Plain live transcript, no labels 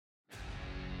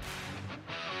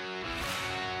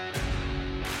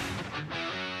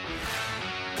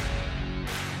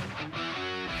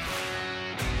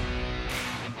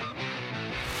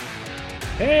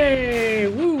Hey,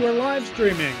 woo, we're live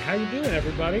streaming. How you doing,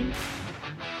 everybody?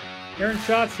 Aaron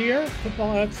Schatz here,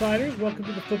 Football Outsiders. Welcome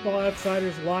to the Football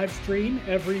Outsiders live stream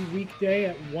every weekday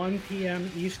at 1 p.m.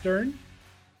 Eastern.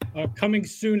 Coming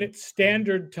soon at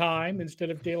standard time instead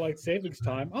of daylight savings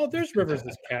time. Oh, there's Rivers'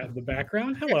 cat in the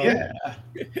background. Hello. Yeah.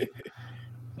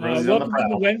 Welcome to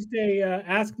the Wednesday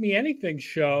Ask Me Anything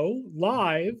show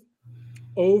live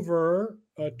over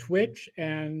Twitch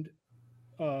and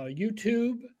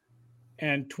YouTube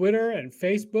and Twitter and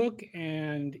Facebook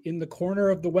and in the corner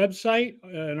of the website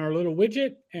in our little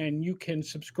widget. And you can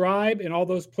subscribe in all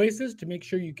those places to make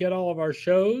sure you get all of our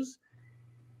shows.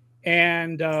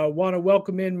 And want to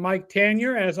welcome in Mike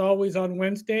Tanier, as always, on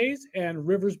Wednesdays. And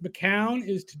Rivers McCown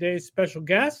is today's special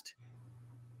guest.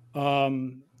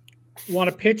 Want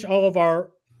to pitch all of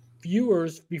our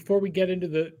viewers before we get into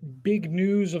the big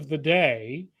news of the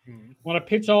day. Want to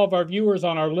pitch all of our viewers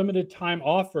on our limited time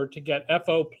offer to get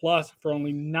FO Plus for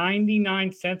only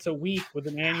 99 cents a week with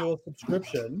an annual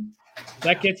subscription.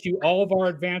 That gets you all of our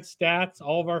advanced stats,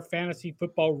 all of our fantasy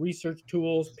football research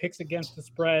tools, picks against the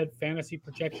spread, fantasy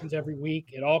projections every week.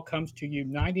 It all comes to you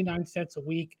 99 cents a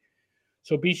week.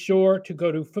 So be sure to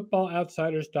go to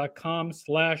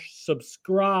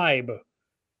footballoutsiders.com/subscribe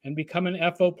and become an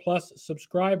FO Plus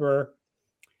subscriber.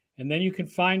 And then you can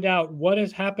find out what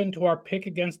has happened to our pick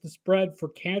against the spread for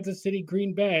Kansas City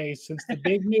Green Bay since the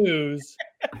big news.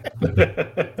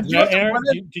 Aaron,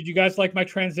 did you guys like my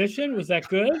transition? Was that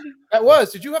good? That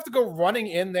was. Did you have to go running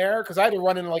in there? Because I had to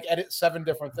run in and edit 7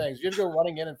 different things. You had to go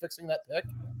running in and fixing that pick?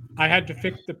 I had to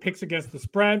fix the picks against the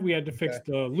spread. We had to fix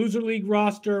the loser league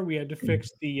roster. We had to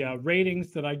fix the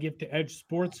ratings that I give to Edge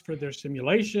Sports for their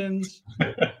simulations.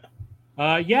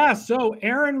 So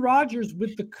Aaron Rodgers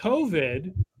with the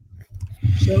COVID.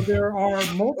 So there are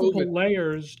multiple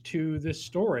layers to this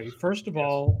story. First of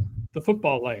all, the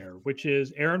football layer, which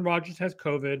is Aaron Rodgers has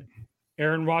COVID.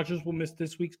 Aaron Rodgers will miss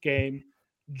this week's game.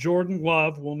 Jordan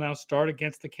Love will now start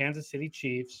against the Kansas City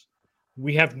Chiefs.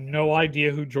 We have no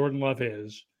idea who Jordan Love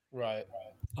is. Right.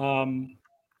 Then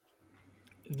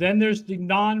there's the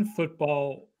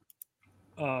non-football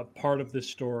part of this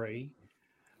story,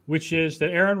 which is that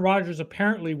Aaron Rodgers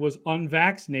apparently was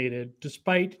unvaccinated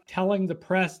despite telling the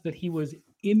press that he was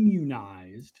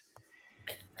immunized.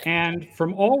 And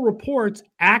from all reports,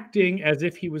 acting as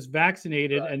if he was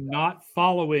vaccinated and not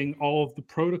following all of the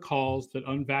protocols that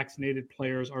unvaccinated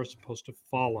players are supposed to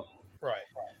follow. Right.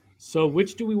 So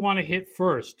which do we want to hit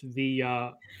first? The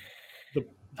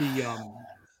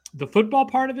football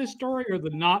part of this story or the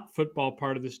not football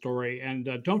part of the story? And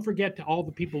don't forget to all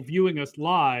the people viewing us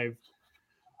live,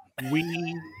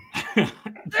 you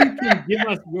can give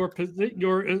us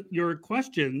your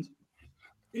questions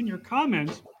in your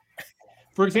comments.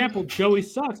 For example, Joey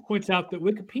Sucks points out that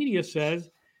Wikipedia says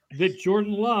that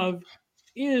Jordan Love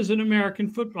is an American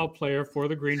football player for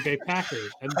the Green Bay Packers.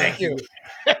 And thank you.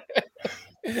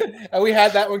 And we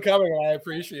had that one coming. I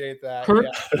appreciate that. Kurt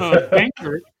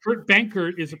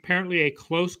Benkert is apparently a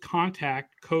close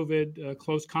contact,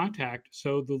 close contact.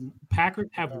 So the Packers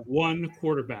have one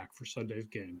quarterback for Sunday's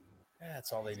game.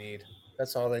 That's all they need.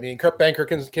 Kurt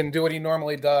Benkert can do what he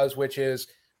normally does, which is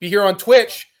be here on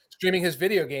Twitch streaming his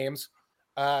video games,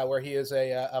 where he is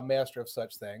a master of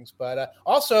such things. But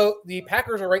also, the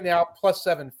Packers are right now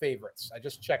 +7 favorites. I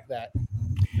just checked that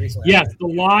recently. Yes, the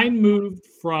line moved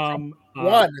from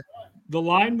 1. The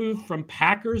line moved from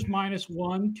Packers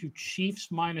 -1 to Chiefs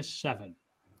 -7.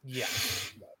 Yeah.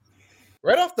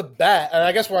 Right off the bat, and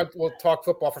I guess we'll talk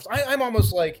football first. I'm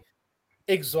almost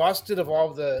exhausted of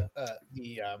all the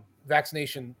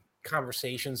vaccination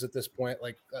conversations at this point.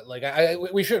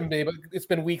 We shouldn't be, but it's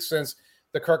been weeks since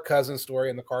the Kirk Cousins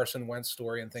story and the Carson Wentz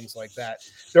story and things like that.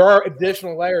 There are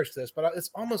additional layers to this, but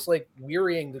it's almost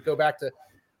wearying to go back to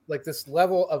this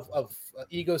level of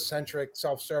egocentric,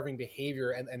 self-serving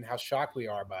behavior and how shocked we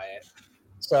are by it.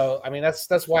 So, I mean,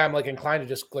 that's why I'm inclined to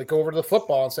just go over to the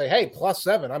football and say, hey,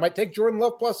 +7. I might take Jordan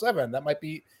Love +7. That might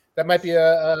be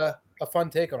a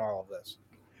fun take on all of this.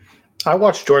 I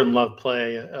watched Jordan Love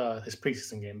play his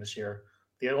preseason game this year.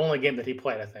 The only game that he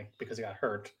played, I think, because he got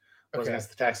hurt, was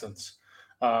against the Texans.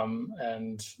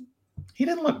 And he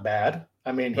didn't look bad.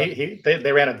 I mean,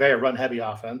 they ran a very run-heavy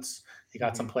offense. He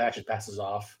got some play-action passes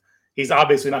off. He's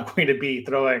obviously not going to be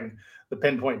throwing the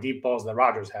pinpoint deep balls that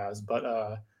Rodgers has, but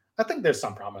I think there's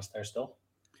some promise there still.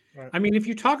 Right. I mean, if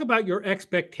you talk about your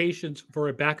expectations for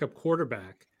a backup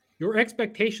quarterback, your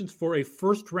expectations for a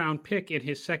first-round pick in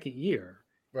his second year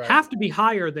have to be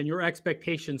higher than your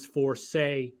expectations for,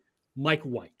 say, Mike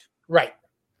White. Right.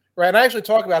 And I actually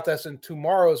talk about this in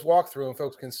tomorrow's walkthrough, and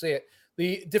folks can see it,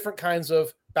 the different kinds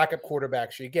of backup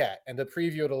quarterbacks you get. And to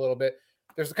preview it a little bit,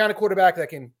 There's the kind of quarterback that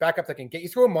can back up, that can get you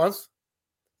through a month.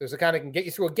 There's the kind that can get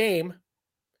you through a game, and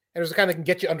there's the kind that can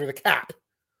get you under the cap.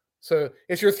 So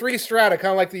it's your three strata,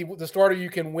 kind of like the starter you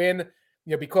can win,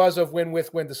 because of win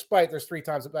with win despite. There's 3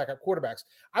 times the backup quarterbacks.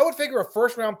 I would figure a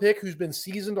first round pick who's been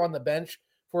seasoned on the bench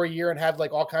for a year and had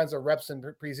like all kinds of reps in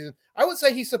preseason. I would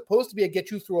say he's supposed to be a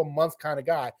get you through a month kind of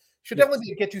guy. Should definitely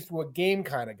be a get you through a game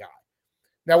kind of guy.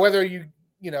 Now, whether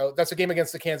that's a game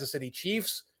against the Kansas City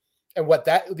Chiefs, and what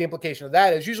the implication of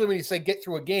that is, usually when you say get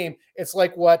through a game, it's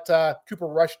like what Cooper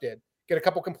Rush did. Get a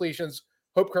couple completions,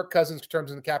 hope Kirk Cousins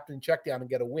turns in the captain check down and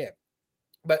get a win.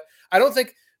 But I don't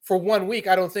think for 1 week,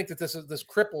 I don't think that this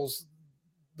cripples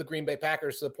the Green Bay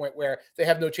Packers to the point where they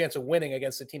have no chance of winning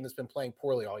against a team that's been playing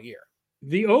poorly all year.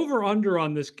 The over-under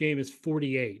on this game is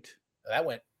 48. That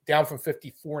went down from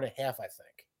 54.5, I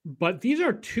think. But these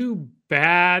are 2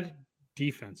 bad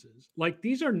defenses. Like,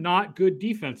 these are not good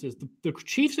defenses. The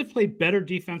Chiefs have played better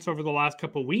defense over the last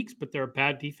couple of weeks, but they're a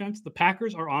bad defense. The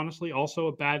Packers are honestly also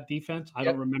a bad defense. I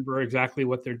don't remember exactly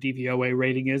what their DVOA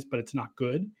rating is, but it's not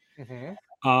good.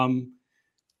 Mm-hmm.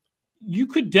 You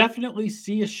could definitely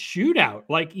see a shootout,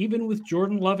 like even with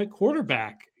Jordan Love at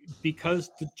quarterback, because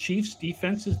the Chiefs'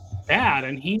 defense is bad,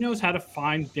 and he knows how to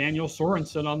find Daniel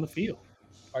Sorensen on the field.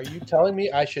 Are you telling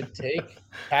me I should take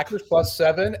Packers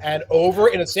 +7 and over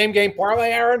in a same-game parlay,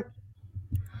 Aaron?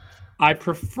 I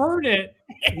preferred it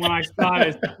when I saw it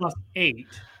as +8,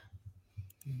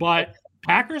 but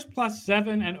Packers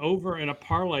 +7 and over in a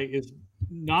parlay is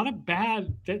not a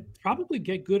bad. That probably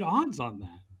get good odds on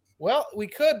that. Well, we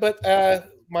could, but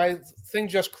my thing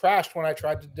just crashed when I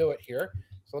tried to do it here.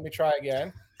 So let me try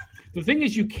again. The thing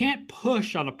is, you can't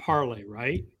push on a parlay,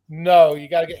 right? No, you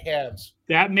got to get halves.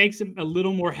 That makes him a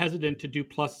little more hesitant to do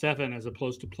 +7 as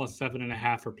opposed to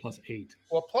 +7.5 or +8.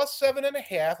 Well,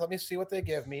 +7.5. Let me see what they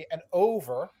give me. And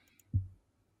over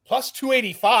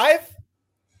 +285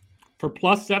 for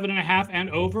 +7.5 and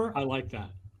over. I like that.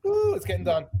 Ooh, it's getting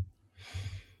done.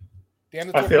 Damn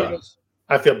the torpedoes.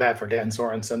 I feel bad for Dan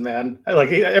Sorensen, man.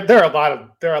 There are a lot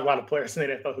of players in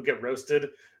the NFL who get roasted,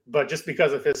 but just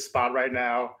because of his spot right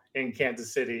now in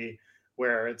Kansas City,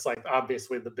 where it's like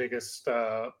obviously the biggest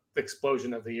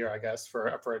explosion of the year, I guess, for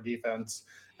a defense,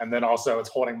 and then also it's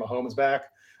holding Mahomes back.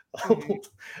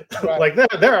 Right. Like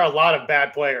there are a lot of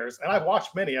bad players, and I've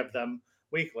watched many of them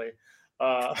weekly.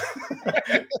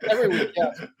 Every week,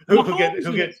 yeah.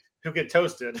 who get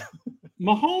toasted.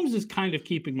 Mahomes is kind of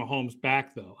keeping Mahomes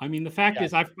back, though. I mean, the fact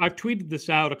is, I've tweeted this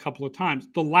out a couple of times.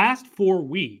 The last 4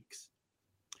 weeks,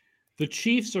 the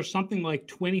Chiefs are something like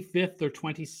 25th or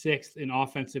 26th in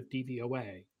offensive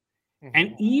DVOA. Mm-hmm.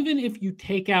 And even if you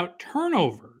take out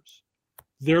turnovers,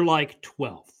 they're like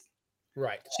 12th.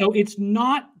 Right. So it's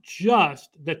not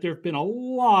just that there have been a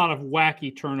lot of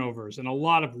wacky turnovers and a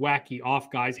lot of wacky off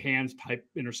guys' hands type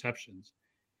interceptions.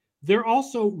 They're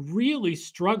also really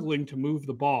struggling to move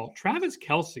the ball. Travis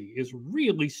Kelce is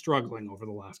really struggling over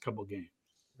the last couple of games.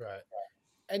 Right.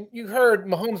 And you heard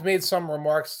Mahomes made some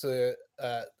remarks to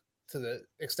the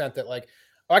extent that,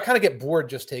 I kind of get bored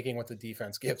just taking what the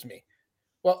defense gives me.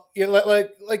 Well,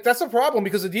 like that's a problem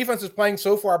because the defense is playing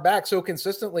so far back so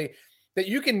consistently that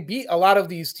you can beat a lot of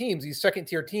these teams, these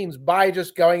second-tier teams, by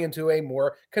just going into a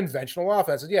more conventional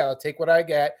offense. And I'll take what I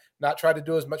get, not try to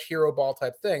do as much hero ball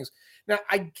type things. Now,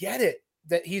 I get it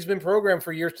that he's been programmed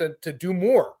for years to do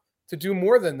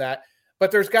more than that.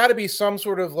 But there's got to be some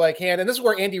sort of hand. And this is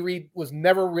where Andy Reid was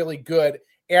never really good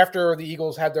after the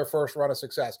Eagles had their first run of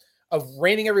success, of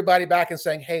reining everybody back and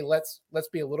saying, hey, let's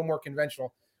be a little more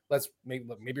conventional. Let's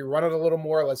maybe run it a little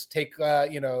more. Let's take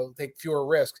fewer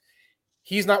risks.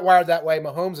 He's not wired that way.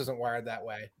 Mahomes isn't wired that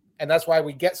way. And that's why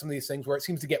we get some of these things where it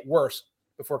seems to get worse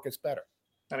before it gets better.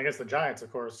 And against the Giants,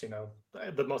 of course,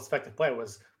 the most effective play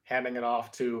was handing it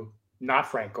off to not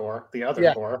Frank Gore, the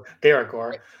other Gore, Derek Gore.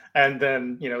 Right. And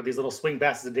then, these little swing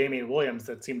passes to Damian Williams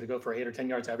that seem to go for 8 or 10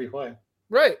 yards every play.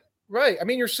 Right. I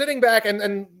mean, you're sitting back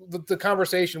and the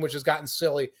conversation, which has gotten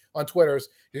silly on Twitter, is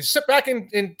you sit back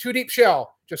in too deep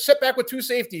shell. Just sit back with 2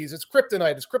 safeties. It's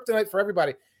kryptonite. It's kryptonite for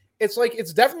everybody. It's like,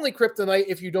 it's definitely kryptonite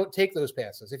if you don't take those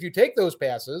passes. If you take those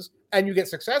passes and you get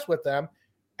success with them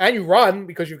and you run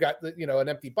because you've got an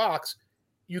empty box,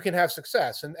 you can have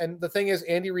success. And the thing is,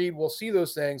 Andy Reid will see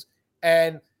those things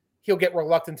and he'll get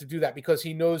reluctant to do that because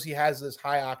he knows he has this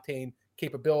high octane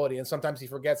capability. And sometimes he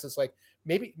forgets. It's like,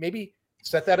 maybe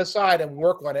set that aside and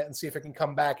work on it and see if it can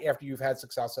come back after you've had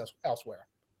success elsewhere.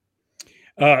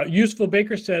 Useful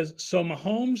Baker says, so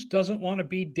Mahomes doesn't want to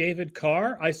be David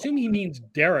Carr? I assume he means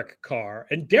Derek Carr.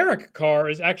 And Derek Carr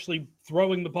is actually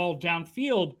throwing the ball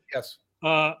downfield. Yes.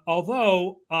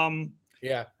 Although,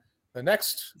 The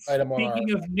next item on our...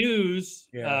 Speaking of news,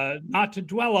 not to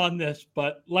dwell on this,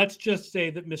 but let's just say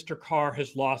that Mr. Carr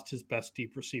has lost his best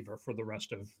deep receiver for the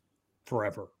rest of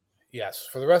forever. Yes,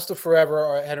 for the rest of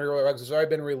forever, Henry Ruggs has already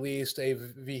been released. A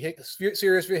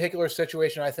serious vehicular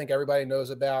situation I think everybody knows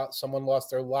about. Someone lost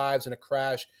their lives in a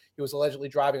crash. He was allegedly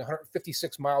driving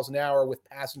 156 miles an hour with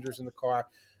passengers in the car.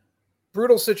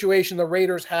 Brutal situation. The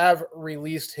Raiders have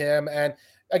released him. And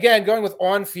again, going with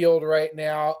on-field right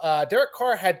now, Derek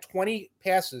Carr had 20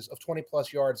 passes of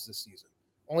 20-plus yards this season.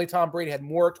 Only Tom Brady had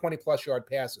more 20-plus yard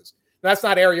passes. That's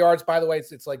not air yards, by the way.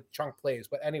 It's like chunk plays.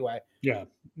 But anyway. Yeah.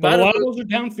 But a lot of those are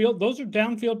downfield. Those are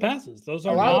downfield passes. Those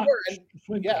are not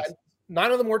swing passes.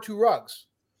 9 of them were to Ruggs.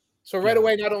 So right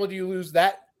away, not only do you lose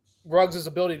that Ruggs'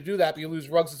 ability to do that, but you lose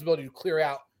Ruggs' ability to clear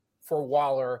out for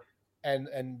Waller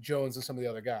and Jones and some of the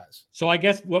other guys. So I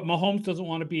guess what Mahomes doesn't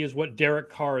want to be is what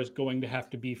Derek Carr is going to have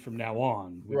to be from now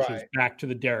on, which is back to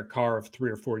the Derek Carr of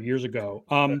 3 or 4 years ago.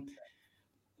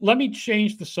 Let me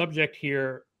change the subject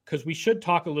here, because we should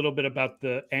talk a little bit about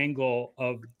the angle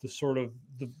of the sort of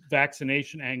the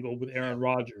vaccination angle with Aaron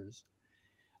Rodgers.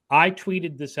 I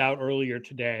tweeted this out earlier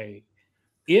today.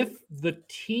 If the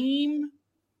team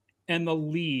and the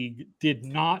league did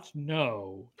not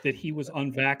know that he was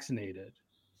unvaccinated,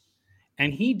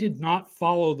 and he did not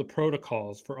follow the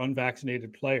protocols for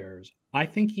unvaccinated players, I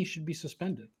think he should be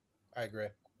suspended. I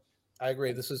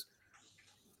agree. This is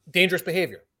dangerous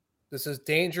behavior. This is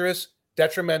dangerous,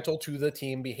 detrimental to the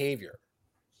team behavior.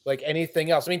 Like anything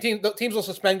else. I mean, teams will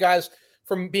suspend guys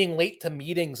from being late to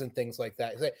meetings and things like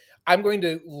that. I'm going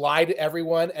to lie to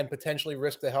everyone and potentially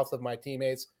risk the health of my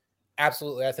teammates.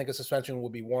 Absolutely, I think a suspension will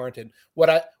be warranted.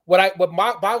 What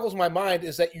boggles my mind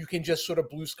is that you can just sort of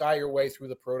blue sky your way through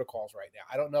the protocols right now.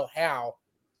 I don't know how.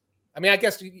 I mean, I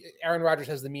guess Aaron Rodgers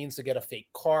has the means to get a fake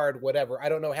card, whatever. I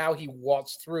don't know how he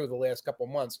waltzed through the last couple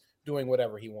of months doing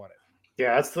whatever he wanted.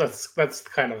 Yeah, that's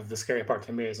kind of the scary part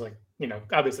to me is like,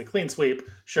 obviously clean sweep,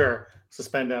 sure,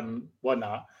 suspend him,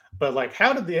 whatnot. But like,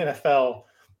 how did the NFL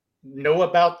know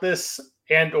about this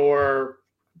and or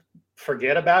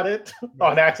forget about it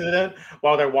on accident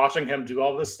while they're watching him do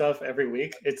all this stuff every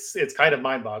week? It's kind of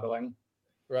mind-boggling.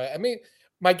 Right. I mean,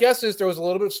 my guess is there was a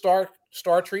little bit of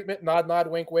star treatment, nod,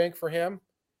 wink, wink for him.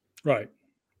 Right.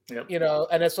 Yep.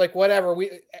 And it's like, whatever,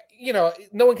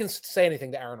 no one can say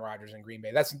anything to Aaron Rodgers in Green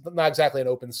Bay. That's not exactly an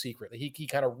open secret. He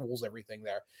kind of rules everything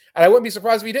there. And I wouldn't be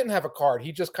surprised if he didn't have a card.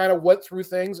 He just kind of went through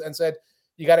things and said,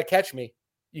 you got to catch me.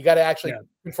 You got to actually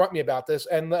confront me about this.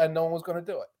 And no one was going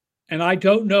to do it. And I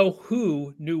don't know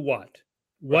who knew what.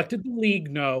 What did the league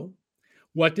know?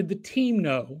 What did the team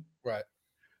know? Right.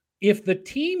 If the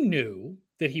team knew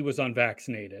that he was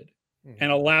unvaccinated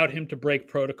and allowed him to break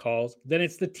protocols, then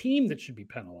it's the team that should be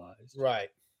penalized. Right.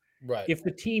 If the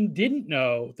team didn't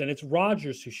know, then it's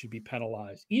Rodgers who should be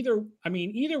penalized. Either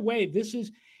way,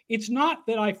 it's not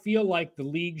that I feel like the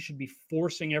league should be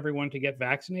forcing everyone to get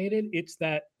vaccinated. It's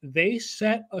that they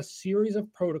set a series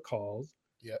of protocols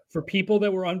for people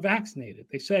that were unvaccinated.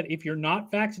 They said, if you're not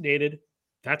vaccinated,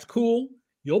 that's cool.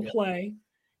 You'll play.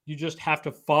 You just have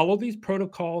to follow these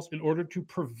protocols in order to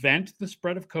prevent the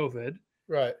spread of COVID.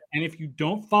 Right. And if you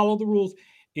don't follow the rules,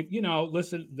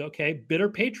 listen, okay, bitter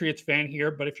Patriots fan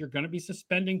here, but if you're going to be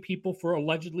suspending people for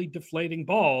allegedly deflating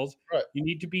balls, you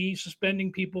need to be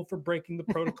suspending people for breaking the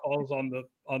protocols on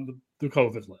the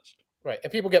COVID list. Right.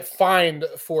 And people get fined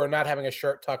for not having a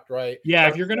shirt tucked right. Yeah,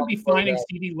 if you're going to be fining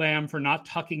CeeDee Lamb for not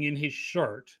tucking in his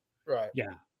shirt. Right.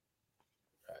 Yeah.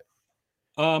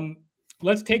 Right.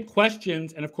 Let's take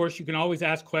questions. And of course, you can always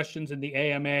ask questions in the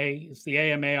AMA. It's the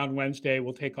AMA on Wednesday.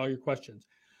 We'll take all your questions.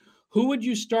 Who would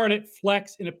you start at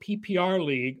flex in a PPR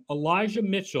league? Elijah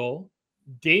Mitchell,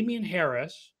 Damian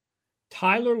Harris,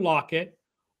 Tyler Lockett,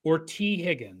 or T.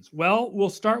 Higgins? Well, we'll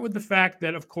start with the fact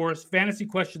that, of course, fantasy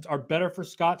questions are better for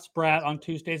Scott Spratt on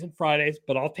Tuesdays and Fridays,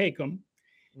 but I'll take them.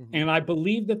 And I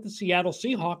believe that the Seattle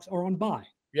Seahawks are on bye.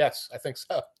 Yes, I think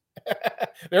so.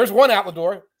 There's one out the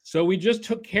door. So we just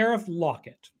took care of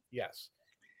Lockett. Yes.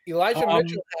 Elijah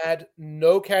Mitchell had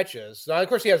no catches. Now, of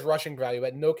course, he has rushing value,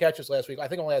 but no catches last week. I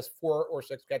think only has 4 or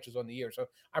 6 catches on the year. So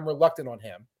I'm reluctant on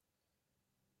him.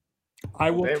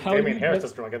 I will tell you. Damian Harris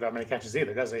doesn't really get that many catches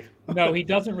either, does he? No, he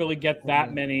doesn't really get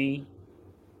that many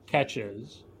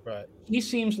catches. Right. He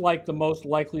seems like the most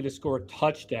likely to score a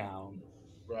touchdown.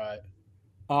 Right.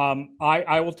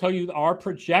 I will tell you, our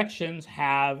projections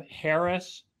have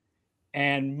Harris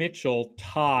and Mitchell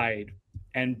tied,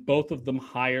 and both of them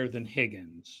higher than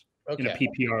Higgins in a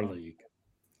PPR league.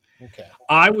 Okay.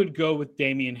 I would go with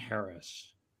Damian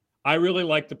Harris. I really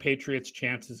like the Patriots'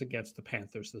 chances against the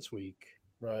Panthers this week.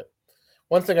 Right.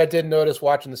 One thing I did notice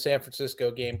watching the San Francisco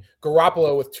game,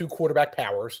 Garoppolo with 2 quarterback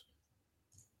powers,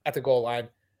 at the goal line.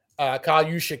 Kyle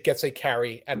Juszczyk gets a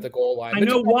carry at the goal line. I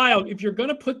know, wild. If you're going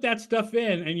to put that stuff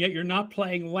in and yet you're not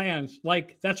playing Lance,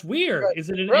 like that's weird. Right,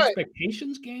 Is it an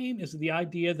expectations game? Is it the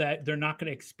idea that they're not going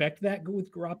to expect that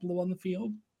with Garoppolo on the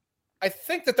field? I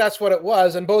think that's what it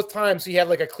was. And both times he had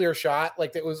like a clear shot.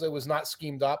 Like it was not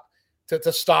schemed up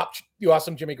to stop the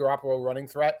awesome Jimmy Garoppolo running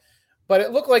threat. But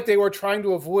it looked like they were trying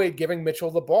to avoid giving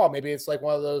Mitchell the ball. Maybe it's like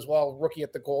one of those, rookie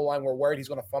at the goal line, we're worried he's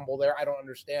going to fumble there. I don't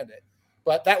understand it.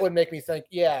 But that would make me think,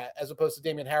 as opposed to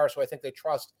Damian Harris, who I think they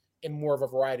trust in more of a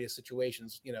variety of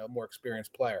situations, more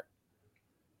experienced player.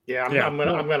 Yeah, I'm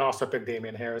gonna also pick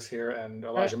Damian Harris here and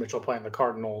Elijah Mitchell playing the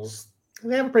Cardinals.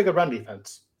 They have a pretty good run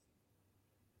defense.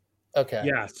 Okay.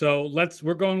 Yeah, so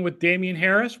we're going with Damian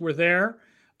Harris. We're there.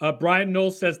 Brian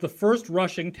Knowles says the first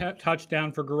rushing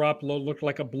touchdown for Garoppolo looked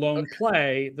like a blown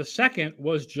play. The second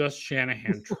was just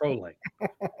Shanahan trolling.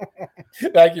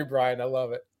 Thank you, Brian. I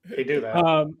love it. They do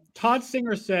that. Todd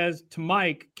Singer says to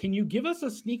Mike, can you give us a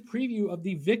sneak preview of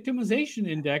the victimization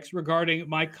index regarding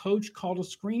my coach called a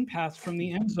screen pass from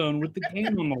the end zone with the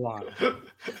game on the line?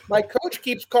 My coach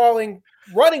keeps calling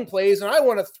running plays, and I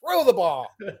want to throw the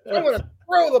ball.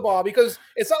 Because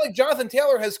it's not like Jonathan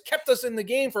Taylor has kept us in the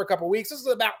game for a couple of weeks. This is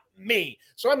about me.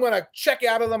 So I'm going to check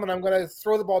out of them, and I'm going to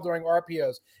throw the ball during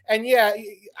RPOs. And,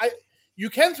 you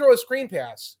can throw a screen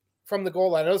pass from the goal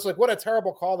line. It's like, what a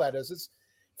terrible call that is.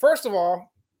 First of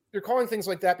all, you're calling things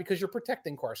like that because you're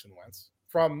protecting Carson Wentz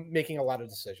from making a lot of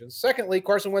decisions. Secondly,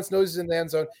 Carson Wentz knows he's in the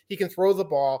end zone. He can throw the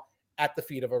ball at the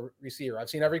feet of a receiver. I've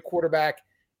seen every quarterback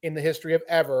in the history of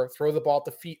ever throw the ball at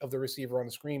the feet of the receiver on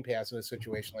a screen pass in a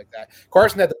situation like that.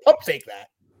 Carson had to pump fake that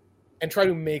and try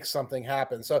to make something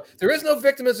happen. So there is no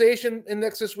victimization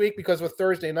index this week because of a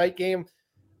Thursday night game.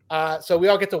 So we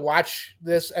all get to watch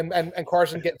this and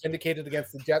Carson get vindicated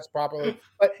against the Jets properly.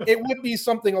 But it would be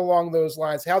something along those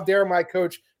lines. How dare my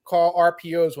coach call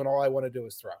RPOs when all I want to do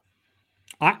is throw?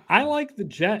 I like the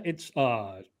Jet. It's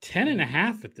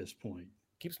 10.5 at this point.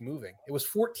 Keeps moving. It was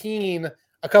 14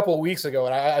 a couple of weeks ago,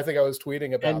 and I think I was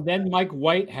tweeting about. And then Mike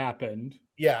White happened.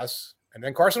 Yes, and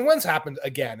then Carson Wentz happened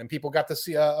again, and people got to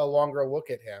see a longer look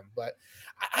at him. But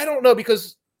I don't know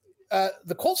because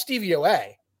the Colts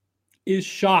DVOA is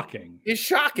shocking. And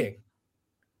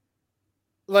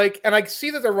I see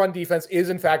that their run defense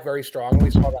is in fact very strong. We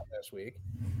saw that last week.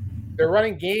 Their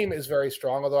running game is very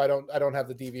strong, although I don't have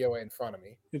the DVOA in front of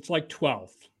me. It's like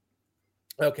 12th.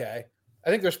 Okay. I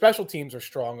think their special teams are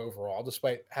strong overall,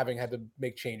 despite having had to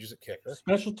make changes at kicker.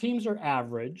 Special teams are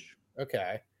average.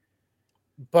 Okay.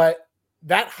 But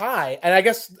that high, and I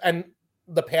guess, and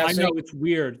the passing. I know it's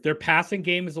weird. Their passing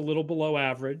game is a little below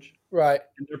average. Right.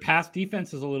 And their pass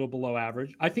defense is a little below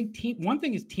average. I think one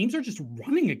thing is teams are just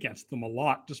running against them a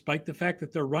lot, despite the fact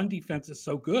that their run defense is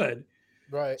so good.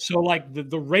 Right. So like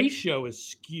the ratio is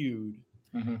skewed.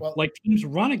 Mm-hmm. Well, like teams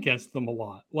run against them a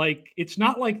lot. Like it's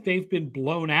not like they've been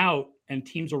blown out and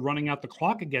teams are running out the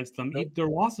clock against them. Nope. Their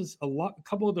losses, a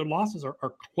couple of their losses are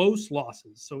close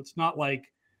losses. So it's not like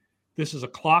this is a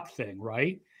clock thing,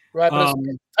 right? Right. But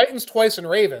it's Titans twice and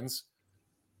Ravens.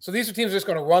 So these are teams just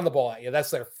going to run the ball at you. That's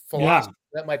their philosophy.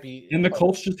 Yeah. That might be. And the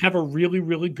Colts just have a really,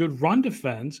 really good run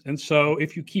defense. And so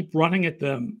if you keep running at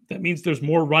them, that means there's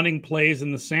more running plays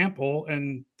in the sample,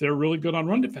 and they're really good on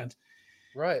run defense.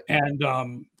 Right.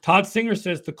 And Todd Singer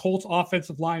says the Colts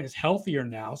offensive line is healthier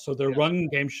now, so their running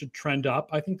game should trend up.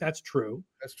 I think that's true.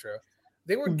 That's true.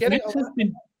 They were getting Wentz has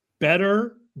been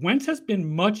better. Wentz has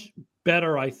been much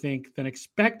better, I think, than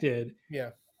expected.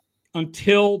 Yeah.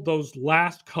 Until those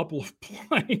last couple of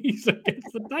plays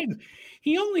against the Titans.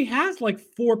 He only has like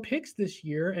 4 picks this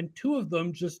year, and 2 of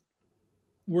them just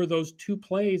were those 2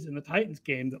 plays in the Titans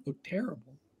game that looked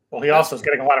terrible. Well, he also is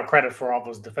getting a lot of credit for all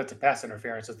those defensive pass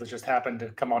interferences that just happened to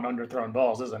come on underthrown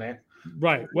balls, isn't he?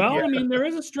 Right. Well, yeah. I mean, there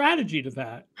is a strategy to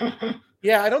that.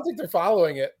 Yeah, I don't think they're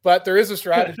following it, but there is a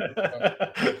strategy.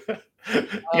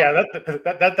 Yeah,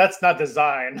 that's not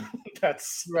design.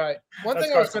 That's right. One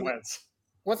thing I was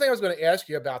going to ask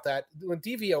you about that, when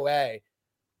DVOA,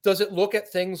 does it look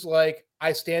at things like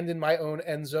I stand in my own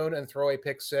end zone and throw a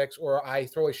pick six, or I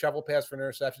throw a shovel pass for an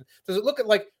interception? Does it look at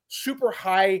like super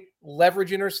high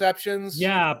leverage interceptions?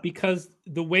 Yeah, because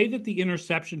the way that the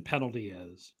interception penalty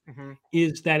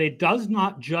is that it does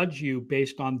not judge you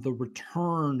based on the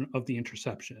return of the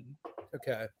interception.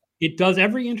 Okay. It does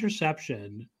every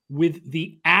interception with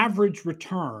the average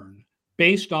return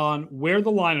based on where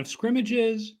the line of scrimmage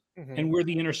is and where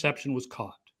the interception was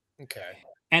caught. Okay.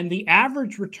 And the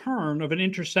average return of an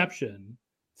interception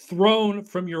thrown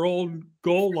from your old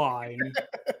goal line,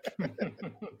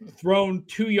 thrown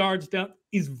 2 yards down,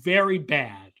 is very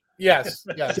bad. Yes,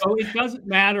 yes. So it doesn't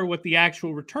matter what the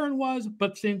actual return was,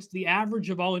 but since the average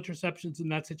of all interceptions in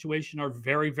that situation are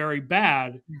very, very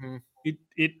bad, Mm-hmm.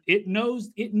 it knows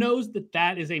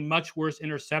that is a much worse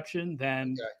interception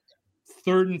than Okay.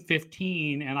 3rd and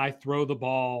 15 and I throw the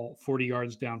ball 40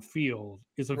 yards downfield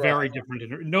is a very different.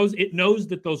 It knows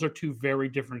that those are two very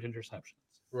different interceptions.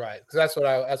 Right, because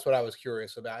that's what I was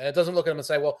curious about. And it doesn't look at him and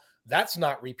say, "Well, that's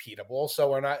not repeatable."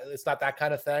 So it's not that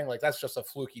kind of thing. Like that's just a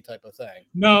fluky type of thing.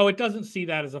 No, it doesn't see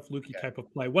that as a fluky type of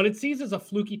play. What it sees as a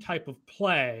fluky type of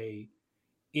play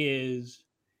is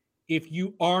if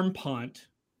you arm punt,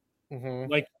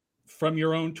 like from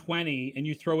your own 20, and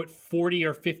you throw it 40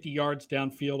 or 50 yards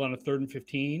downfield on a 3rd and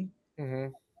 15,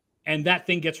 and that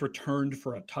thing gets returned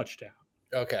for a touchdown.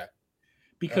 Okay.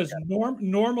 Because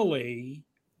normally,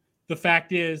 the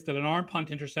fact is that an arm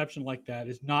punt interception like that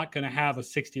is not going to have a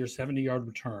 60 or 70-yard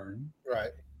return.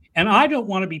 Right. And I don't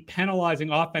want to be penalizing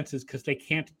offenses because they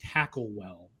can't tackle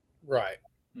well. Right.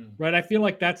 Right. I feel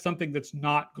like that's something that's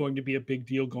not going to be a big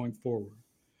deal going forward.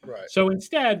 Right. So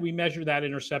instead, we measure that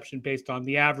interception based on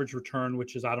the average return,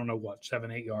 which is,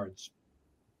 7-8 yards.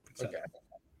 Okay.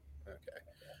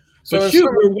 So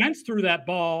where Wentz threw that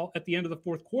ball at the end of the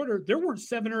fourth quarter, there weren't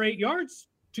 7 or 8 yards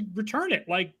to return it.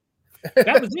 Like,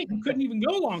 that was it. You couldn't even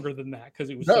go longer than that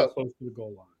because it was so close to the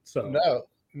goal line. So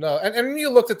no. And when you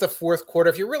looked at the fourth quarter,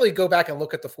 if you really go back and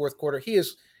look at the fourth quarter, he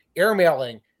is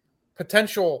airmailing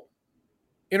potential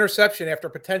interception after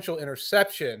potential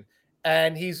interception.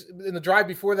 And he's in the drive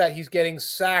before that, he's getting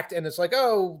sacked, and it's like,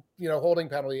 holding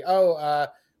penalty,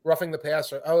 roughing the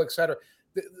passer, et cetera.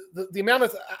 The amount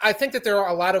of, I think that there are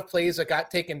a lot of plays that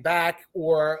got taken back,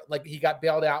 or like he got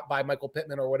bailed out by Michael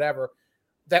Pittman or whatever,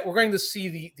 that we're going to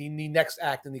see the next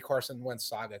act in the Carson Wentz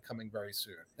saga coming very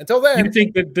soon. Until then,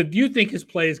 do you think his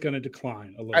play is going to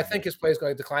decline a little I think his play is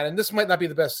going to decline, and this might not be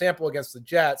the best sample against the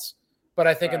Jets, but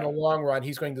I think in the long run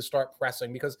he's going to start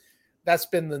pressing because that's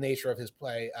been the nature of his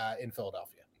play in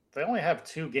Philadelphia. They only have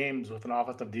 2 games with an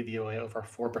offensive DVOA over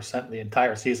 4% the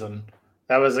entire season.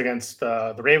 That was against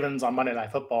the Ravens on Monday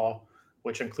Night Football,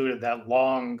 which included that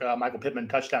long Michael Pittman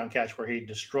touchdown catch where he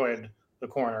destroyed the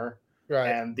corner. Right.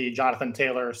 And the Jonathan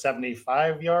Taylor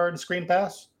 75-yard screen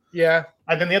pass. Yeah.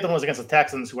 And then the other one was against the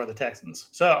Texans, who are the Texans.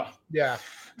 So yeah.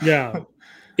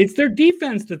 It's their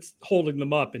defense that's holding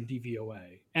them up in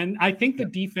DVOA. And I think the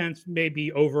defense may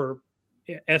be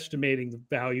overestimating the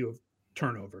value of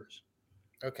turnovers.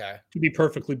 Okay. To be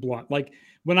perfectly blunt. Like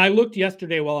when I looked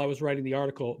yesterday while I was writing the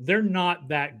article, they're not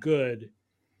that good.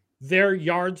 Their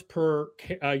yards per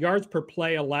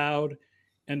play allowed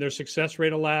and their success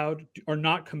rate allowed are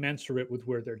not commensurate with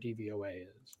where their DVOA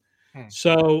is.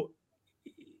 So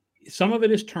some of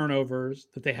it is turnovers,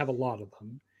 that they have a lot of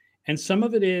them. And some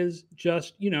of it is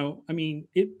just,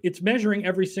 it's measuring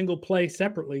every single play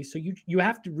separately. So you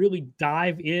have to really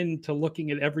dive into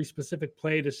looking at every specific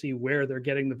play to see where they're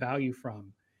getting the value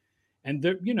from. And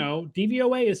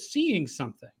DVOA is seeing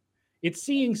something. It's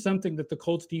seeing something that the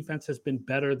Colts defense has been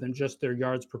better than just their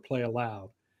yards per play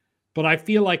allowed. But I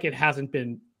feel like it hasn't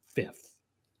been 5th.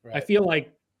 Right. I feel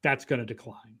like that's going to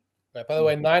decline. Right. By the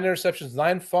way, 9 interceptions,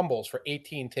 9 fumbles for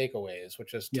 18 takeaways,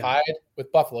 which is tied with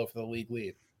Buffalo for the league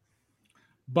lead.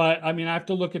 But, I have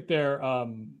to look at their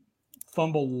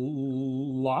fumble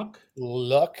luck.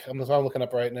 I'm looking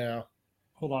up right now.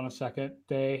 Hold on a second.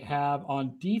 They have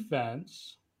on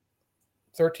defense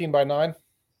 13 by 9.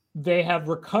 They have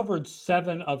recovered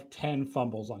 7 of 10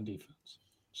 fumbles on defense.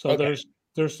 So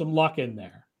there's some luck in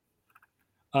there.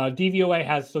 DVOA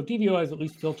has at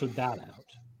least filtered that out.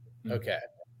 Okay.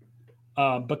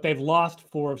 But they've lost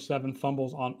 4 of 7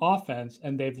 fumbles on offense,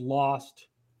 and they lost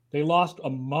a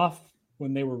muff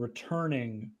when they were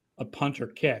returning a punt or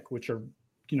kick, which are,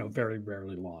 very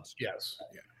rarely lost. Yes.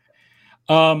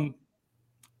 Yeah.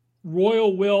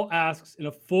 Royal Will asks, in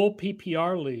a full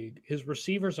PPR league, his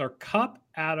receivers are Kupp,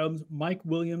 Adams, Mike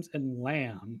Williams, and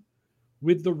Lamb.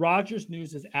 With the Rodgers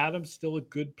news, is Adams still a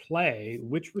good play?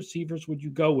 Which receivers would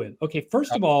you go with? Okay,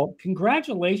 first of all,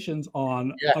 congratulations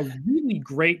on a really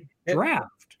great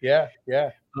draft. Yeah.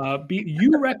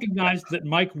 You recognized that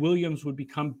Mike Williams would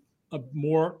become a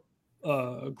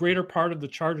greater part of the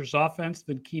Chargers offense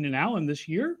than Keenan Allen this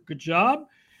year. Good job.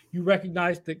 You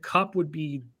recognized that Kupp would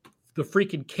be the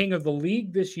freaking king of the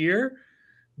league this year.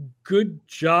 Good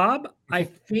job. I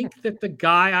think that the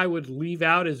guy I would leave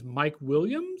out is Mike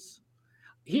Williams.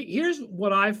 Here's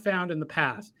what I've found in the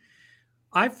past.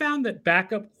 I found that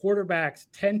backup quarterbacks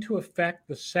tend to affect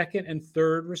the second and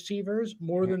third receivers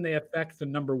more than they affect the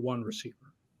number 1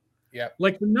 receiver. Yeah.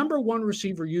 Like the number 1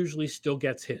 receiver usually still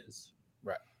gets his.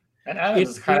 Right. And Adams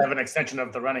is kind of an extension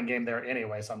of the running game there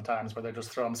anyway, sometimes, where they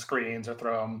just throw him screens or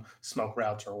throw him smoke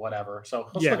routes or whatever. So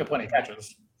he'll still get plenty of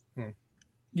catches.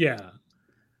 Yeah.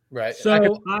 Right. So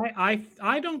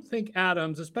I don't think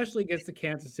Adams, especially against the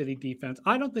Kansas City defense,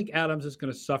 I don't think Adams is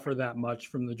going to suffer that much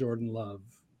from the Jordan Love.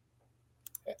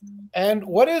 And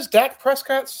what is Dak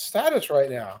Prescott's status right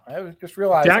now? I just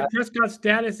realized Dak Prescott's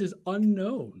status is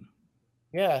unknown.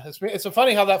 Yeah, it's so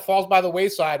funny how that falls by the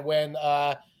wayside when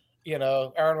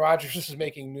Aaron Rodgers is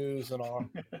making news and all.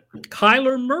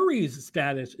 Kyler Murray's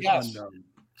status is unknown.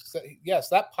 Yes,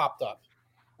 that popped up.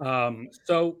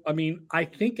 So, I mean, I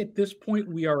think at this point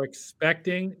we are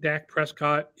expecting Dak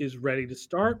Prescott is ready to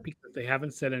start because they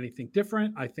haven't said anything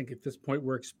different. I think at this point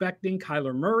we're expecting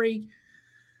Kyler Murray,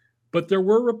 but there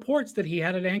were reports that he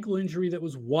had an ankle injury that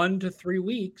was 1 to 3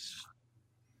 weeks.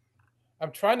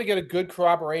 I'm trying to get a good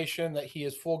corroboration that he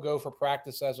is full go for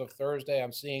practice as of Thursday.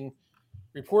 I'm seeing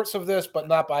reports of this, but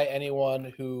not by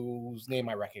anyone whose name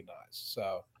I recognize.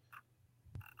 So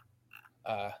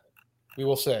we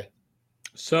will see.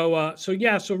 So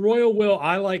Royal Will,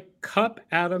 I like Kupp,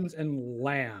 Adams, and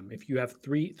Lamb. If you have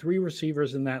three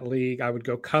receivers in that league, I would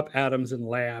go Kupp, Adams, and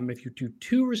Lamb. If you do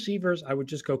 2 receivers, I would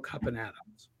just go Kupp and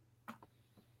Adams.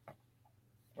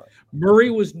 Right.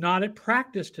 Murray was not at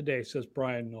practice today, says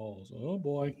Brian Knowles. Oh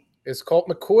boy. Is Colt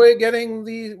McCoy getting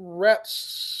the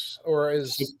reps, or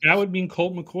is that would mean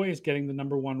Colt McCoy is getting the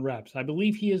number 1 reps? I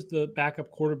believe he is the backup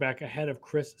quarterback ahead of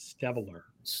Chris Steveler.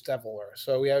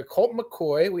 So we have Colt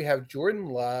McCoy. We have Jordan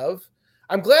Love.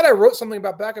 I'm glad I wrote something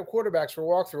about backup quarterbacks for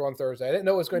walkthrough on Thursday. I didn't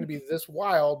know it was going to be this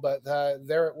wild, but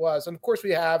there it was. And of course,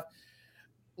 we have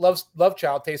Love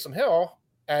Child Taysom Hill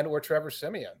or Trevor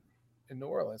Siemian in New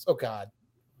Orleans. Oh God,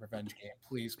 revenge game,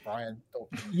 please, Brian. Don't.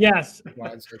 Yes.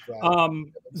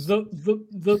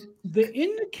 The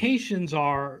indications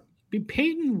are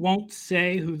Peyton won't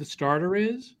say who the starter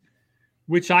is,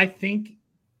 which I think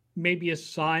may be a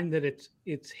sign that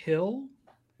it's Hill.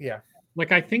 Yeah.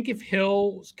 Like, I think if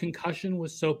Hill's concussion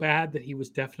was so bad that he was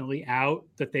definitely out,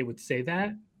 that they would say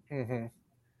that. Mm-hmm.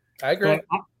 I agree.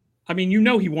 But, I mean,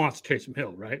 he wants Taysom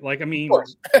Hill, right? Like, I mean,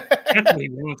 that's what he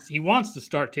wants. He wants to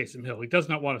start Taysom Hill. He does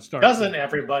not want to start. Doesn't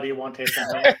everybody want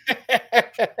Taysom Hill?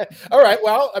 All right.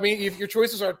 Well, I mean, if your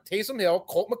choices are Taysom Hill,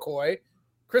 Colt McCoy,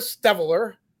 Chris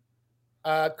Steveler,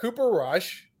 Cooper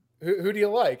Rush, who do you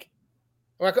like?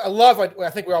 I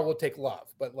think we all will take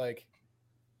Love, but like.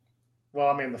 Well,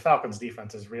 I mean, the Falcons'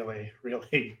 defense is really,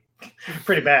 really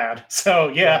pretty bad. So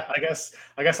yeah, I guess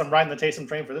I'm riding the Taysom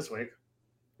train for this week.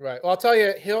 Right. Well, I'll tell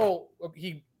you, Hill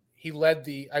he led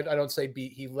the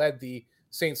he led the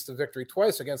Saints to victory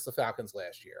twice against the Falcons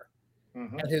last year,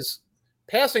 and his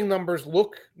passing numbers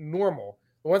look normal.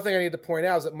 The one thing I need to point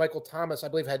out is that Michael Thomas, I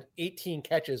believe, had 18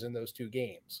 catches in those 2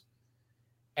 games,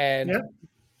 and. Yep.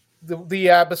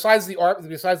 Besides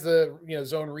the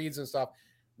zone reads and stuff,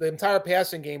 the entire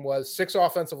passing game was 6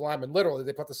 offensive linemen. Literally,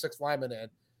 they put the 6th lineman in,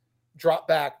 drop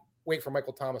back, wait for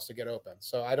Michael Thomas to get open.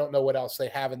 So I don't know what else they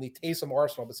have in the Taysom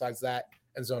arsenal besides that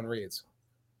and zone reads.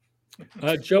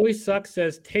 Joey Suck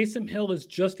says Taysom Hill is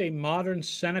just a modern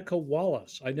Seneca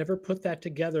Wallace. I never put that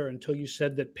together until you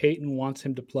said that Peyton wants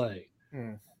him to play.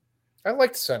 I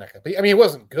liked Seneca. I mean, he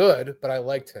wasn't good, but I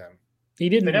liked him. He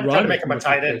didn't. They never tried to make him a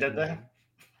tight end, did they?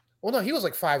 Well, no, he was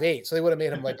like 5'8", so they would have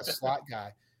made him like a slot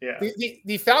guy. Yeah.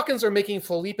 The Falcons are making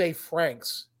Felipe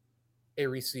Franks a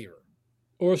receiver.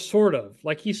 Or sort of.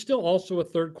 Like, he's still also a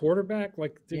third quarterback.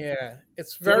 Like, yeah,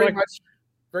 it's very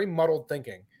muddled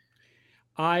thinking.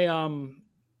 In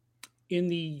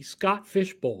the Scott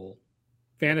Fish Bowl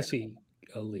fantasy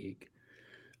league,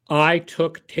 I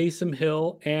took Taysom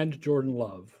Hill and Jordan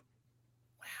Love.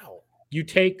 Wow. You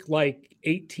take like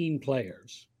 18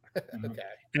 players. Okay.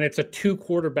 And it's a 2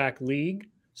 quarterback league.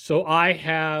 So I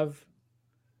have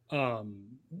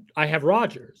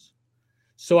Rodgers.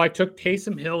 So I took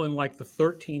Taysom Hill in like the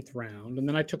 13th round. And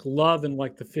then I took Love in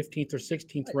like the 15th or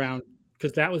 16th round,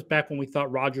 because that was back when we thought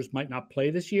Rodgers might not play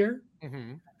this year.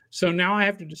 Mm-hmm. So now I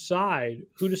have to decide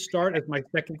who to start as my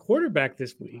second quarterback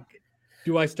this week.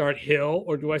 Do I start Hill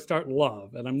or do I start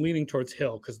Love? And I'm leaning towards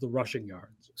Hill because the rushing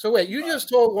yards. So wait, you just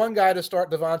told one guy to start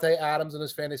Devontae Adams in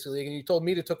his fantasy league, and you told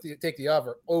me to take the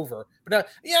over. But now,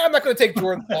 I'm not going to take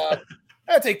Jordan Love.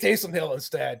 I'm going to take Taysom Hill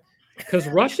instead. Because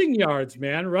rushing yards,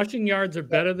 man. Rushing yards are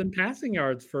better than passing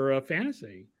yards for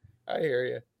fantasy. I hear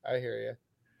you.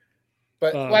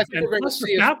 But I think we're going to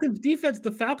see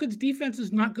the Falcons' defense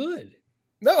is not good.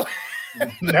 No.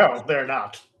 No, they're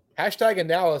not. Hashtag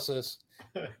analysis.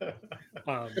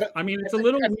 I mean, it's a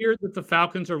little weird that the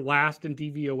Falcons are last in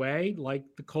DVOA. Like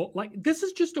this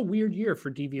is just a weird year for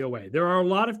DVOA. There are a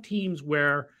lot of teams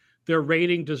where Their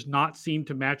rating does not seem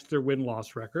to match their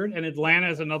win-loss record. And Atlanta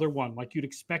is another one. Like you'd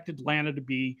expect Atlanta to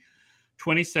be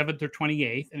 27th or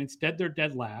 28th, and instead they're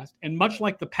dead last. And much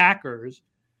like the Packers,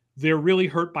 they're really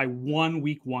hurt by one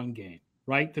week 1 game,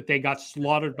 right? That they got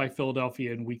slaughtered by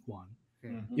Philadelphia in week 1.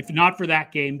 Mm-hmm. If not for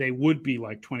that game, they would be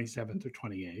like 27th or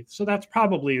 28th. So that's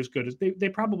probably as good as they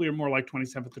probably are more like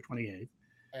 27th or 28th.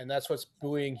 And that's what's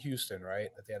buoying Houston, right?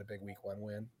 That they had a big week 1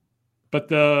 win.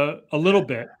 But a little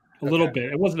bit.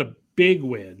 It wasn't a big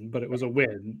win, but it was a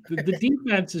win. The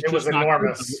defense is just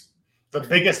enormous. The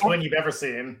biggest win you've ever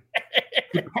seen.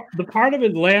 The part of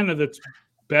Atlanta that's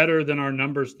better than our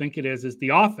numbers think it is the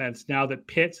offense now that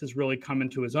Pitts has really come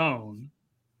into his own.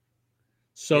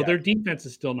 So their defense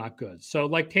is still not good. So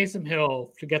like Taysom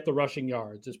Hill to get the rushing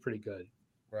yards is pretty good.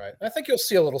 Right. I think you'll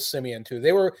see a little Simeon too.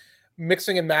 They were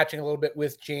mixing and matching a little bit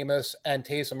with Jameis and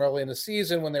Taysom early in the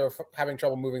season when they were having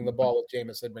trouble moving the ball with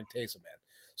Jameis. They'd bring Taysom in.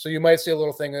 So you might see a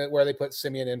little thing where they put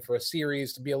Simeon in for a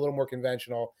series to be a little more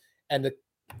conventional and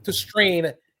to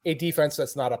strain a defense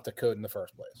that's not up to code in the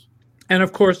first place. And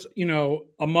of course,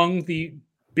 among the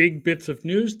big bits of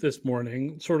news this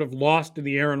morning, sort of lost in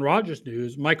the Aaron Rodgers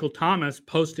news, Michael Thomas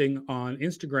posting on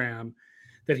Instagram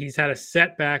that he's had a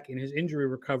setback in his injury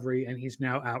recovery and he's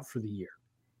now out for the year.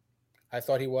 I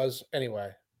thought he was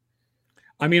anyway.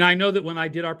 I mean, I know that when I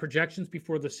did our projections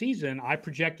before the season, I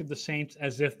projected the Saints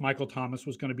as if Michael Thomas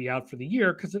was going to be out for the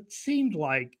year because it seemed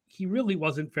like he really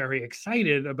wasn't very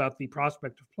excited about the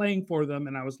prospect of playing for them.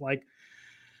 And I was like,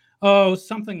 oh,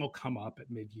 something will come up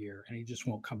at mid-year and he just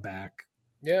won't come back.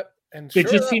 Yep. And it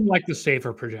just seemed like the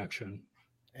safer projection.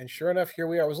 And sure enough, here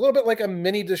we are. It was a little bit like a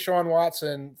mini Deshaun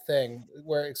Watson thing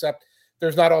except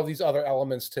there's not all these other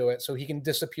elements to it. So he can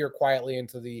disappear quietly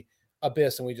into the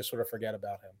abyss and we just sort of forget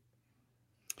about him.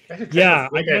 Yeah,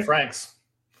 Felipe Franks.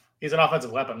 He's an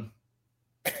offensive weapon.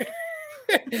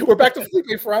 We're back to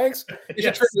Felipe Franks.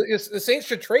 Yes. The Saints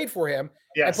should trade for him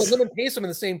and put him and Taysom in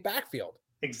the same backfield.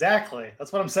 Exactly.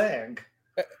 That's what I'm saying.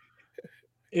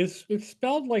 It's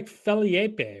spelled like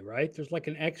Felipe, right? There's like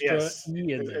an extra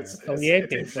E in there. It's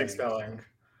interesting spelling.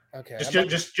 Okay.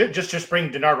 Just bring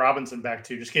Denard Robinson back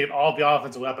too. Just keep all the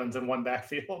offensive weapons in one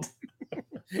backfield.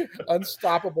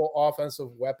 Unstoppable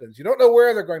offensive weapons. You don't know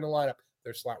where they're going to line up.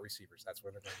 They're slot receivers. That's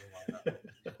where they're going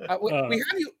to line up. We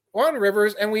had you on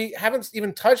Rivers, and we haven't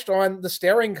even touched on the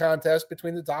staring contest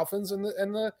between the Dolphins and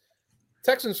the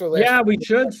Texans. Yeah, we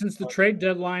should, since the trade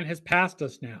deadline has passed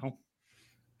us now.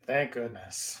 Thank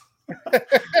goodness.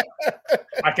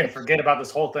 I can forget about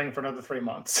this whole thing for another 3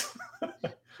 months.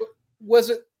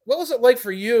 What was it like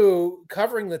for you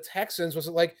covering the Texans? Was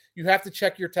it like you have to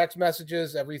check your text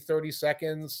messages every 30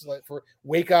 seconds, like for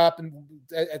wake up and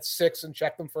at 6 and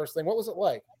check them first thing? What was it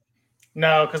like?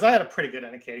 No, because I had a pretty good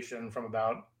indication from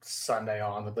about Sunday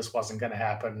on that this wasn't going to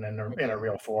happen in a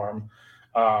real form.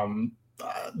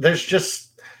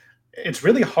 It's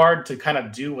really hard to kind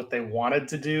of do what they wanted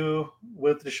to do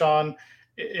with Deshaun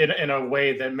in a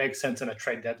way that makes sense in a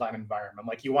trade deadline environment.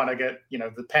 Like you want to get,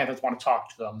 the Panthers want to talk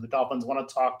to them, the Dolphins want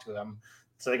to talk to them,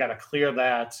 so they got to clear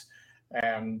that.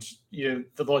 And the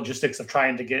logistics of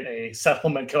trying to get a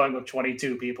settlement going with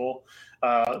 22 people,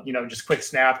 just quick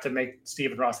snap to make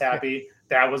Stephen Ross happy.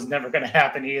 That was never going to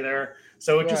happen either.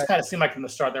 So it just kind of seemed like from the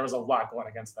start there was a lot going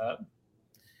against that.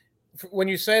 When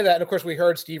you say that, and of course we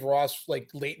heard Steve Ross like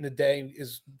late in the day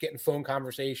is getting phone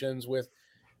conversations with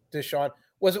Deshaun.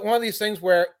 Was it one of these things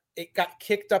where it got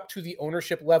kicked up to the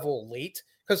ownership level late?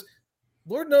 Because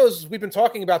Lord knows we've been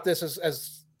talking about this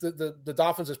as the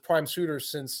Dolphins as prime suitors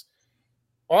since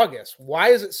August. Why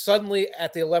is it suddenly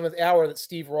at the 11th hour that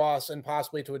Steve Ross and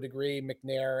possibly to a degree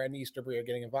McNair and Easterby are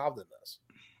getting involved in this?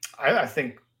 I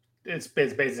think it's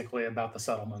basically about the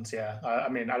settlements. Yeah. I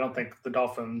mean, I don't think the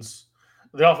Dolphins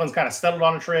kind of settled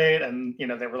on a trade and,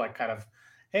 they were like kind of,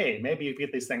 hey, maybe if you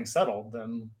get these things settled,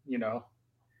 then,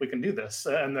 we can do this.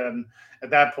 And then at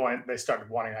that point, they started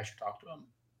wanting to actually talk to him.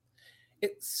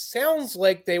 It sounds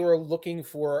like they were looking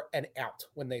for an out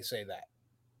when they say that.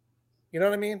 You know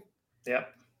what I mean? Yeah.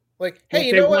 Like,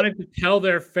 hey, they wanted to tell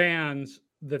their fans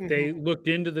that they looked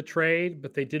into the trade,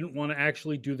 but they didn't want to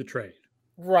actually do the trade.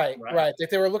 Right. That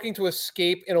they were looking to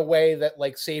escape in a way that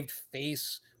like saved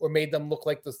face or made them look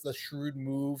like the shrewd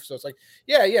move. So it's like,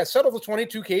 yeah, settle the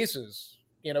 22 cases,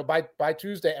 by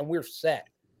Tuesday, and we're set.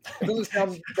 It doesn't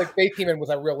sound like they came in with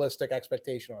a realistic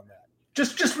expectation on that.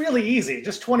 Just really easy.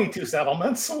 Just 22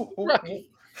 settlements. Right.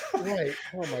 Oh my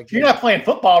God. You're not playing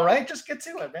football, right? Just get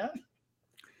to it, man.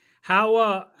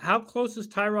 How close is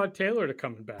Tyrod Taylor to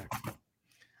coming back?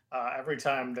 Every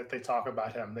time that they talk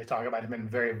about him in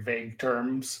very vague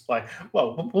terms. Like,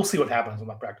 well, we'll see what happens on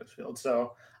the practice field.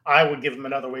 So I would give him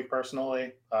another week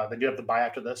personally. They do have to bye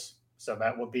after this. So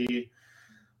that would be,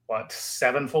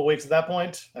 7 full weeks at that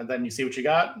point, and then you see what you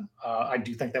got. I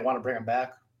do think they want to bring him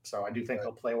back, so I do think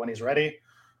he'll play when he's ready.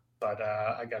 But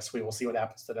I guess we will see what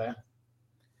happens today.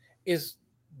 Is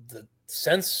the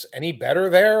sense any better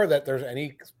there, that there's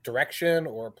any direction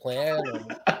or plan?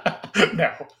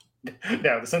 No,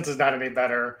 the sense is not any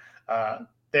better.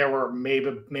 There were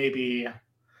maybe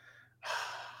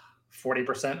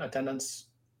 40% attendance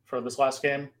for this last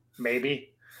game, maybe.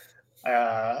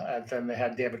 And then they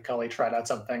had David Culley tried out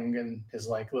something in his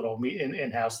little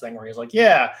in-house thing where he's like,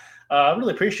 "Yeah, I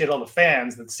really appreciate all the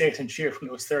fans that stayed and cheered when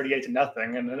it was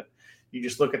 38-0." And then you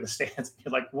just look at the stands and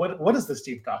you're like, what is this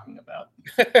team talking about?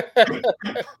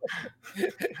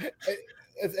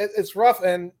 It's rough.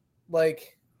 And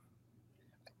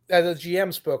as the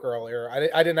GM spoke earlier,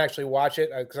 I didn't actually watch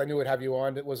it because I knew it'd have you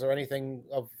on. Was there anything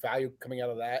of value coming out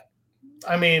of that?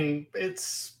 I mean,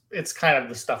 it's kind of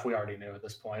the stuff we already knew at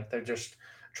this point. They're just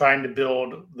trying to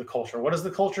build the culture. What does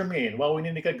the culture mean? Well, we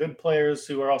need to get good players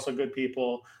who are also good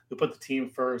people, who put the team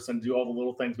first and do all the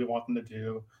little things we want them to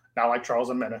do. Not like Charles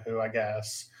Omenihu, I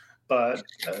guess. But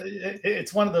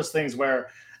it's one of those things where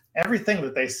everything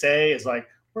that they say is like,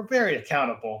 we're very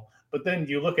accountable. But then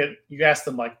you ask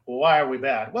them well, why are we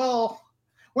bad? Well,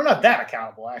 we're not that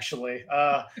accountable, actually.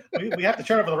 We have to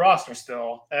turn over the roster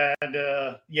still. And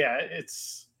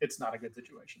it's not a good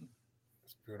situation.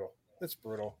 It's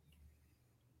brutal.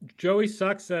 Joey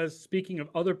Suck says, speaking of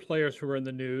other players who are in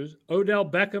the news, Odell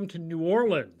Beckham to New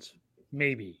Orleans,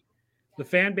 maybe. The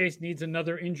fan base needs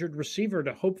another injured receiver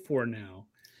to hope for now.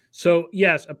 So,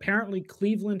 yes, apparently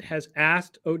Cleveland has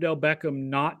asked Odell Beckham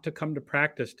not to come to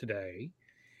practice today.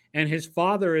 And his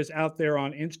father is out there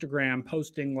on Instagram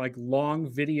posting long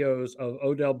videos of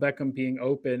Odell Beckham being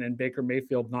open and Baker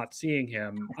Mayfield not seeing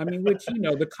him. I mean, which,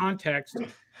 the context,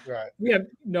 right. We have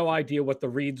no idea what the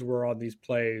reads were on these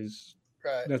plays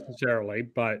necessarily,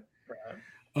 but,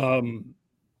 and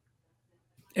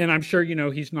I'm sure,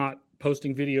 he's not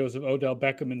posting videos of Odell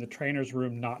Beckham in the trainer's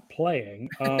room not playing.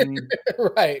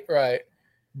 Right.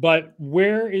 But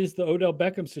where is the Odell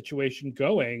Beckham situation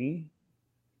going?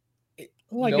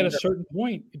 At a certain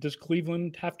point, does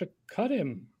Cleveland have to cut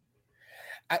him?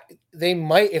 They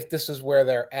might, if this is where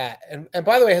they're at. And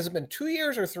by the way, has it been 2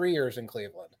 years or 3 years in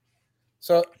Cleveland?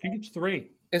 So I think it's 3.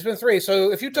 It's been 3.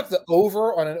 So if you took the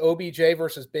over on an OBJ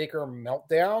versus Baker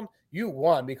meltdown, you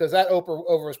won, because that over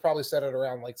was probably set at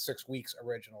around 6 weeks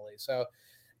originally. So,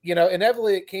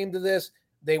 inevitably it came to this.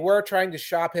 They were trying to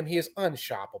shop him. He is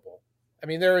unshoppable. I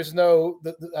mean, there is no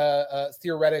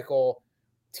theoretical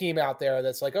team out there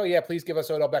that's like, oh yeah, please give us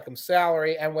Odell Beckham's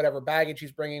salary and whatever baggage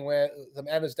he's bringing with him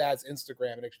and his dad's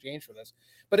Instagram in exchange for this.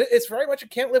 But it's very much, you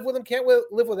can't live with him, can't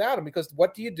live without him, because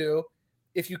what do you do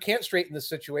if you can't straighten this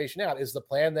situation out? Is the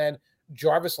plan then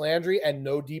Jarvis Landry and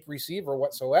no deep receiver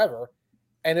whatsoever?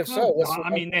 And if so,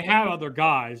 they have other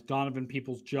guys, Donovan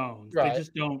Peoples-Jones. Right. They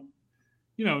just don't,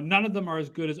 none of them are as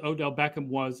good as Odell Beckham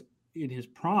was in his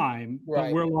prime.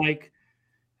 Right. But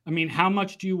we're how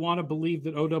much do you want to believe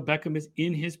that Odell Beckham is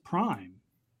in his prime?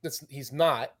 He's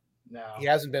not. No. He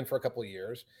hasn't been for a couple of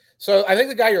years. So I think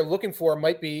the guy you're looking for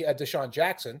might be Deshaun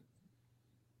Jackson,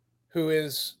 who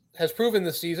has proven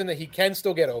this season that he can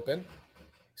still get open,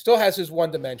 still has his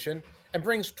one dimension, and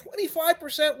brings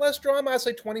 25% less drama. I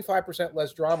say 25%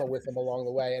 less drama with him along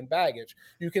the way and baggage.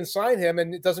 You can sign him,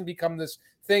 and it doesn't become this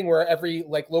thing where every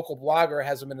local blogger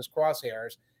has him in his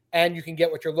crosshairs. And you can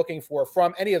get what you're looking for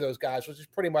from any of those guys, which is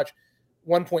pretty much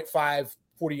 1.5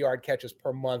 40-yard catches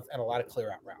per month and a lot of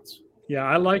clear-out routes. Yeah,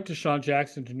 I like Deshaun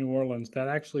Jackson to New Orleans. That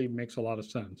actually makes a lot of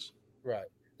sense. Right.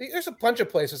 There's a bunch of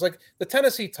places. The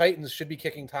Tennessee Titans should be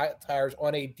kicking tires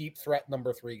on a deep threat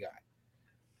number 3 guy,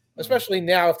 especially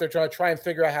now if they're trying to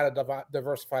figure out how to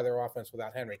diversify their offense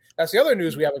without Henry. That's the other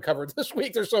news we haven't covered this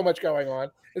week. There's so much going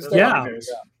on.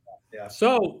 Yeah.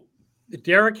 So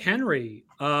Derrick Henry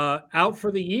out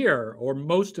for the year, or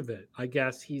most of it, I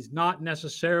guess. He's not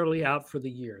necessarily out for the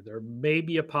year. There may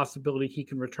be a possibility he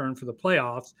can return for the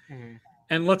playoffs. Mm-hmm.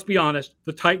 And let's be honest,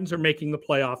 the Titans are making the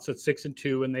playoffs at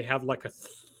 6-2, and they have a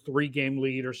 3-game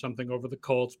lead or something over the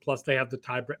Colts. Plus, they have the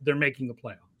tie. They're making the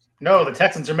playoffs. No, the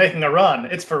Texans are making a run.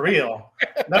 It's for real.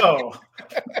 No.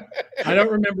 I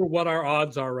don't remember what our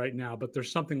odds are right now, but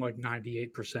there's something like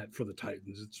 98% for the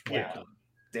Titans. It's ridiculous.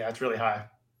 Yeah, it's really high.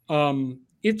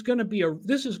 It's going to be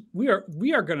we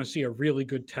are going to see a really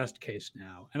good test case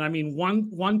now. And I mean,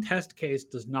 one test case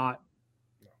does not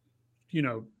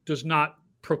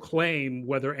proclaim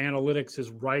whether analytics is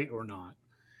right or not.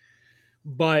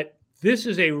 But this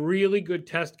is a really good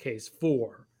test case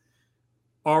for,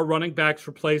 are running backs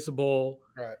replaceable?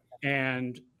 Right.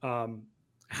 And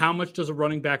how much does a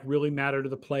running back really matter to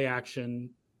the play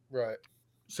action?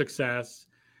 success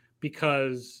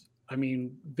because, I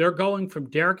mean, they're going from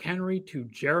Derrick Henry to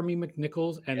Jeremy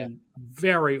McNichols and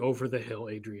very over the hill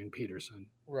Adrian Peterson.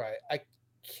 Right. I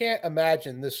can't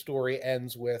imagine this story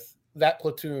ends with that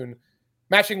platoon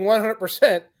matching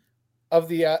 100% of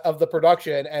the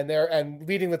production and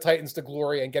leading the Titans to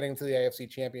glory and getting to the AFC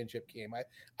Championship game.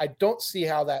 I don't see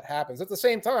how that happens. At the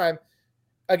same time,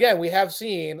 again, we have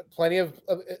seen plenty of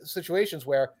situations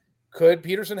where could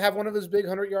Peterson have one of his big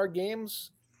 100-yard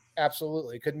games?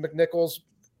 Absolutely. Could McNichols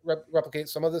replicate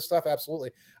some of this stuff?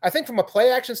 Absolutely. I think from a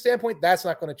play action standpoint, that's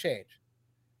not going to change.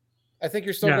 I think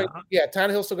you're still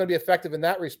Tannehill's still going to be effective in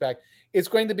that respect. It's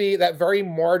going to be that very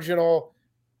marginal.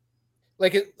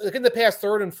 Like in the past,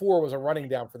 3rd and 4 was a running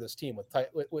down for this team with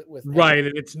right,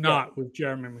 and it's not with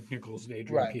Jeremy McNichols and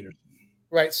Adrian Peterson.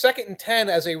 Right, 2nd and 10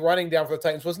 as a running down for the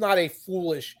Titans was not a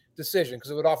foolish decision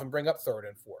because it would often bring up 3rd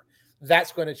and 4.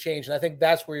 That's going to change, and I think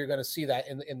that's where you're going to see that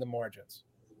in the margins.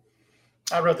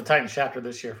 I wrote the Titans chapter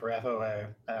this year for FOA,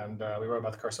 and we wrote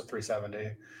about the curse of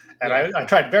 370. And I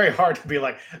tried very hard to be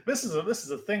like, this is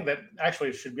a thing that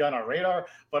actually should be on our radar,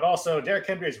 but also Derrick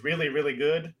Henry is really, really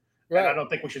good. Right. And I don't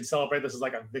think we should celebrate this as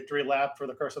like a victory lap for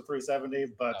the curse of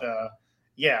 370. But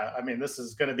I mean, this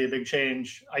is going to be a big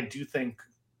change. I do think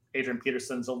Adrian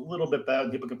Peterson's a little bit better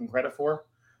than people give him credit for.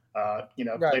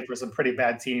 Played for some pretty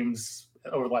bad teams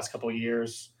over the last couple of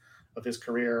years of his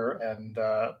career, and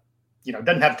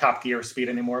doesn't have top gear speed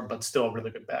anymore, but still a really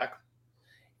good back.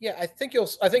 Yeah, I think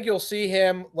you'll see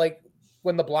him like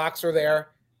when the blocks are there.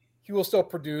 He will still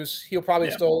produce. He'll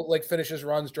probably still like finish his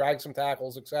runs, drag some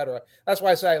tackles, etc. That's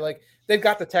why I say like they've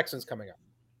got the Texans coming up.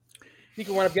 He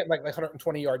could wind up getting like a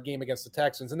 120-yard game against the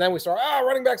Texans, and then we start.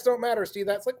 Running backs don't matter, Steve.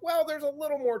 That's like, well, there's a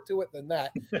little more to it than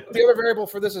that. The other variable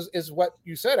for this is what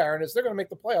you said, Aaron. Is they're going to make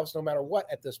the playoffs no matter what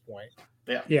at this point.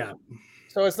 Yeah.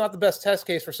 So it's not the best test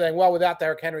case for saying, well, without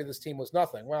Derrick Henry, this team was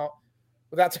nothing. Well,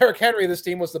 without Derrick Henry, this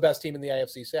team was the best team in the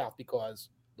AFC South because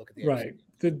look at the AFC.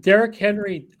 The Derrick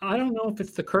Henry, I don't know if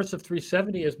it's the curse of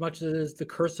 370 as much as it is the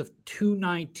curse of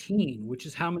 219, which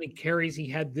is how many carries he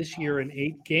had this year in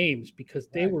 8 games because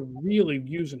they were really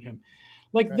using him.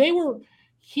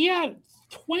 He had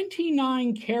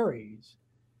 29 carries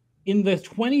in the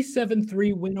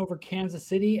 27-3 win over Kansas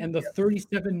City and the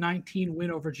 37-19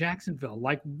 win over Jacksonville.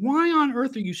 Like, why on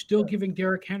earth are you still giving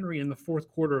Derrick Henry in the fourth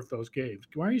quarter of those games?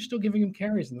 Why are you still giving him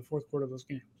carries in the fourth quarter of those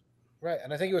games? Right,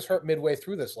 and I think he was hurt midway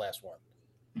through this last one.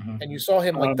 Mm-hmm. And you saw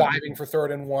him diving for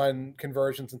 3rd and 1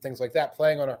 conversions and things like that,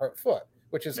 playing on a hurt foot,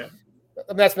 which is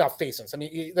that's malfeasance. I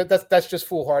mean, that's just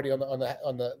foolhardy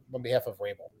on behalf of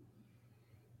Vrabel.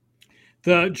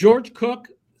 The George Cook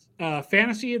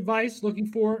fantasy advice looking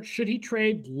for: should he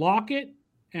trade Lockett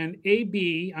and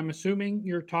AB? I'm assuming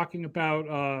you're talking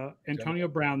about Antonio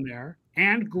Brown there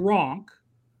and Gronk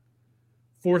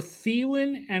for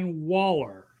Thielen and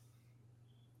Waller.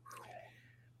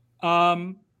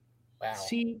 Wow.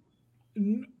 See,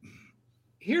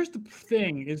 here's the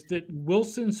thing: is that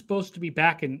Wilson's supposed to be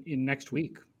back in next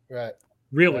week. Right.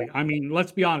 Really? I mean,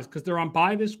 let's be honest, because they're on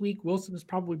bye this week. Wilson is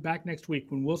probably back next week.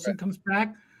 When Wilson comes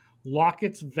back,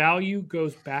 Lockett's value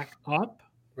goes back up.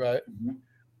 Right.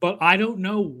 But I don't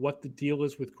know what the deal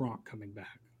is with Gronk coming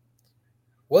back.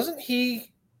 Wasn't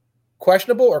he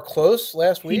questionable or close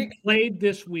last week? He played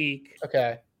this week.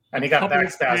 Okay. And he got back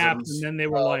spasms. And then they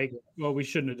were like, well, we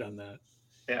shouldn't have done that.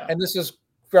 Yeah. And this is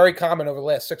very common over the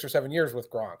last 6 or 7 years with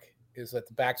Gronk, is that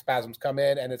the back spasms come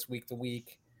in and it's week to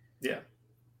week. Yeah.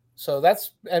 So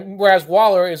whereas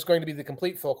Waller is going to be the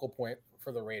complete focal point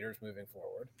for the Raiders moving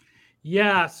forward.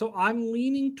 Yeah. So I'm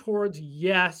leaning towards,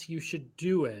 yes, you should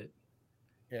do it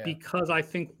because I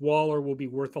think Waller will be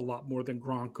worth a lot more than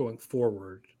Gronk going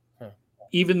forward.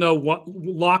 Even though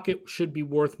Lockett should be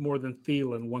worth more than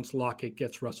Thielen once Lockett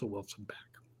gets Russell Wilson back.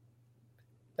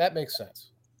 That makes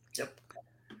sense. Yep.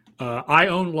 I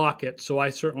own Lockett, so I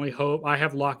certainly hope – I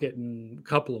have Lockett in a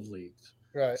couple of leagues.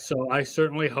 Right. So I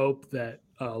certainly hope that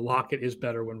Lockett is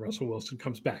better when Russell Wilson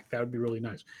comes back. That would be really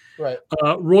nice. Right.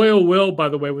 Royal Will, by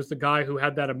the way, was the guy who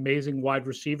had that amazing wide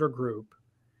receiver group,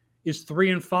 is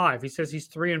 3-5. He says he's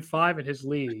 3-5 in his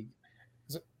league.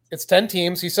 It's 10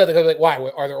 teams. He said that, like, why?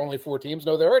 Are there only 4 teams?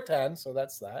 No, there are 10, so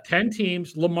that's that. 10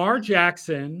 teams. Lamar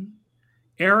Jackson,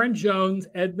 Aaron Jones,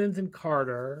 Edmonds, and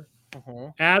Carter,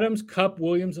 Adams, Kupp,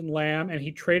 Williams, and Lamb, and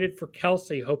he traded for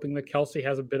Kelsey, hoping that Kelsey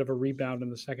has a bit of a rebound in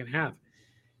the second half.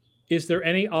 Is there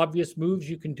any obvious moves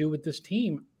you can do with this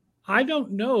team? I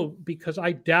don't know, because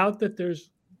I doubt that there's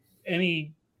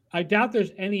any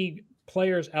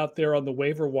players out there on the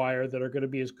waiver wire that are going to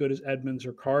be as good as Edmonds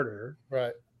or Carter.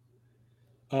 Right.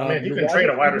 I mean, if you can trade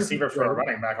a wide receiver for a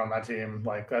running back on that team,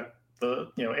 like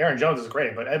Aaron Jones is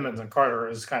great, but Edmonds and Carter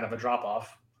is kind of a drop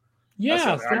off.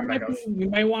 Yeah, we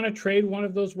may want to trade one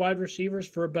of those wide receivers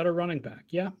for a better running back.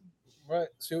 Yeah. Right.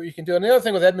 See what you can do. And the other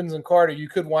thing with Edmonds and Carter, you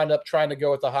could wind up trying to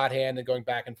go with the hot hand and going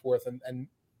back and forth and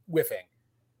whiffing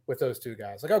with those two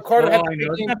guys. Like, Carter.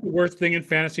 It's not the worst thing in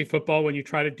fantasy football when you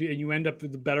try to do, and you end up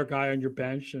with the better guy on your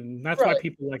bench, and that's why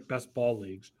people like best ball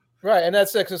leagues. Right, and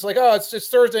that's it. It's like, it's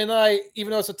Thursday night.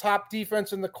 Even though it's a top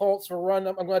defense in the Colts for run,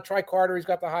 I'm going to try Carter. He's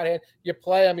got the hot hand. You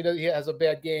play him. He has a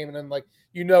bad game, and then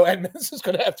Edmonds is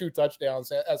going to have 2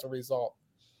 touchdowns as a result.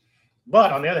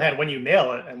 But on the other hand, when you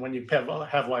nail it, and when you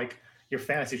have like your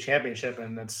fantasy championship,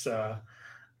 and it's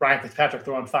Ryan Fitzpatrick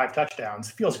throwing 5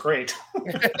 touchdowns, feels great.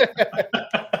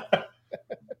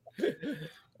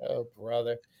 Oh,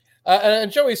 brother.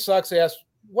 And Joey Sucks asked,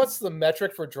 what's the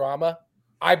metric for drama?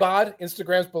 iBod,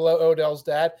 Instagram's below Odell's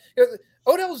dad.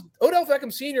 Odell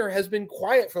Beckham Sr. has been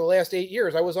quiet for the last 8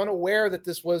 years. I was unaware that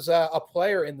this was a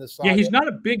player in this. Yeah, he's not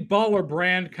a big baller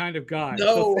brand kind of guy.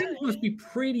 No. So things must be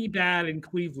pretty bad in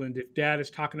Cleveland if dad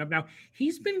is talking up. Now,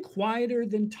 he's been quieter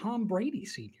than Tom Brady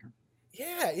Sr.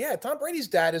 Yeah. Tom Brady's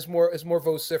dad is more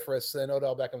vociferous than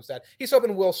Odell Beckham's dad. He's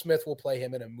hoping Will Smith will play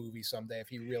him in a movie someday if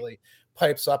he really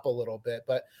pipes up a little bit.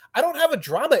 But I don't have a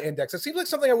drama index. It seems like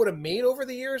something I would have made over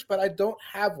the years, but I don't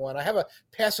have one. I have a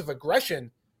passive aggression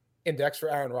index for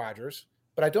Aaron Rodgers,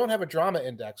 but I don't have a drama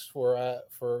index for.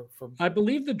 I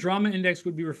believe the drama index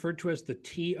would be referred to as the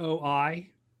TOI.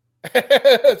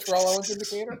 Terrell Owens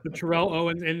indicator. The Terrell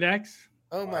Owens index.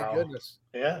 Oh my goodness!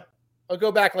 Yeah. I'll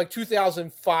go back like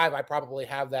 2005. I probably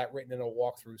have that written in a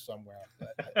walkthrough somewhere.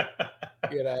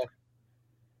 But,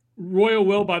 Royal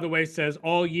Will, by the way, says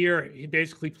all year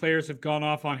players have gone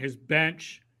off on his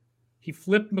bench. He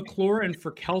flipped McLaurin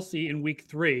for Kelsey in week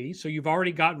 3, so you've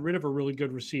already gotten rid of a really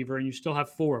good receiver, and you still have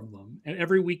 4 of them. And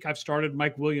every week I've started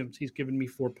Mike Williams. He's given me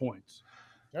 4 points.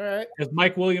 All right. Has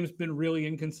Mike Williams been really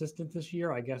inconsistent this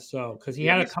year? I guess so, because he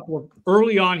had a couple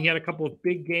of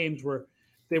big games where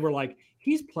they were like,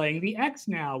 he's playing the X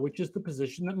now, which is the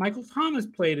position that Michael Thomas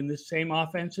played in this same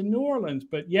offense in New Orleans.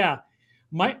 But yeah,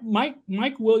 Mike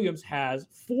Williams has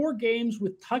 4 games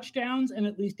with touchdowns and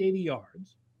at least 80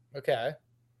 yards. Okay.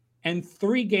 And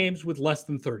 3 games with less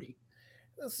than 30.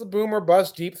 That's the boomer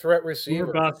bust deep threat receiver.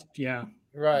 Boomer bust, yeah.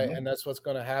 Right, and that's what's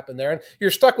going to happen there. And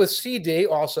you're stuck with CD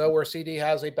also, where CD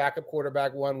has a backup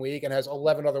quarterback 1 week and has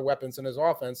 11 other weapons in his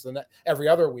offense than every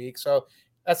other week. So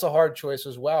that's a hard choice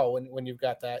as well when you've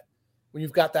got that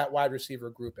wide receiver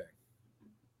grouping.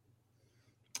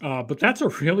 But that's a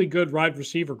really good wide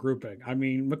receiver grouping. I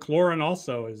mean, McLaurin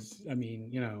also is. I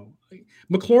mean,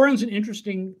 McLaurin's an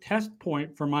interesting test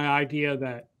point for my idea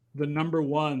that the number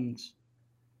ones,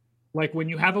 like when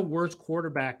you have a worse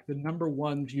quarterback, the number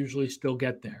ones usually still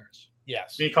get theirs.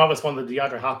 Yes. Do you call this one the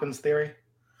DeAndre Hopkins theory?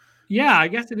 Yeah, I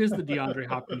guess it is the DeAndre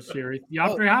Hopkins series.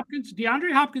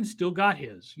 DeAndre Hopkins still got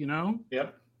his,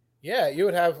 Yep. Yeah, you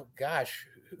would have, gosh,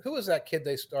 who was that kid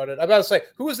they started? I'm about to say,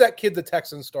 who was that kid the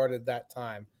Texans started that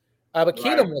time? But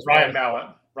Keenum was Ryan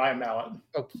Mallett.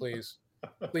 Oh, please.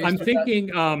 I'm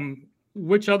thinking,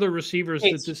 which other receivers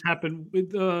did this happen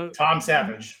with? Tom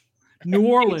Savage. New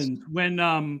Orleans, when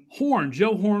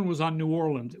Joe Horn was on New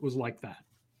Orleans, it was like that.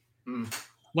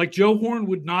 Like Joe Horn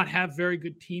would not have very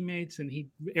good teammates, and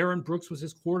Aaron Brooks was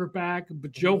his quarterback,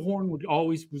 but Joe Horn was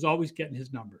always getting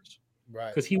his numbers, right?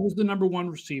 Because he was the number 1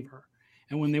 receiver.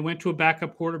 And when they went to a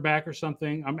backup quarterback or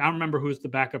something, I don't remember who was the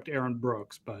backup to Aaron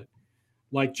Brooks, but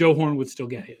like Joe Horn would still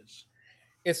get his.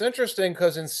 It's interesting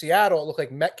because in Seattle, it looked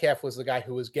like Metcalf was the guy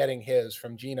who was getting his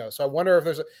from Geno. So I wonder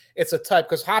if it's a type,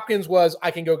 because Hopkins was,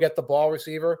 I can go get the ball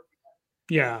receiver.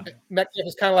 Yeah. Metcalf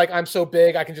is kind of like, I'm so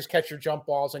big, I can just catch your jump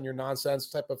balls and your nonsense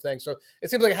type of thing. So it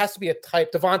seems like it has to be a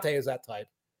type. Devontae is that type.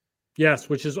 Yes,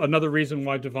 which is another reason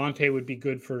why Devontae would be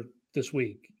good for this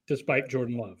week, despite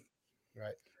Jordan Love.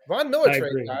 Right. Von Miller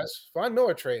trade, guys. Von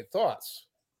Miller trade. Thoughts?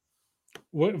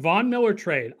 Von Miller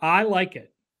trade. I like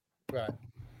it. Right.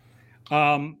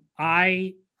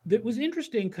 That was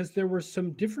interesting because there were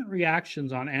some different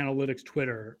reactions on Analytics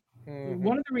Twitter. Mm-hmm.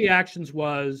 One of the reactions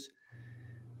was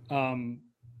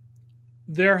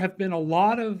there have been a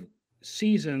lot of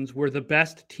seasons where the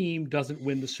best team doesn't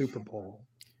win the Super Bowl.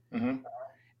 Mm-hmm.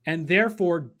 And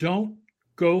therefore don't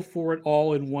go for it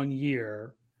all in one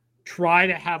year. Try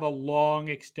to have a long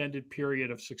extended period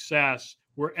of success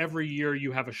where every year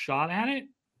you have a shot at it.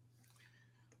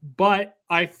 But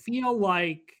I feel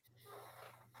like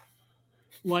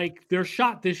their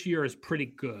shot this year is pretty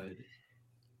good.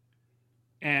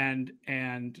 And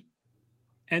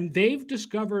they've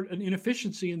discovered an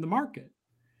inefficiency in the market.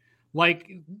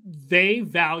 Like they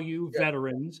value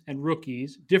veterans and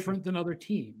rookies different than other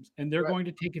teams. And they're going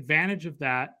to take advantage of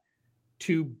that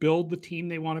to build the team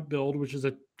they want to build, which is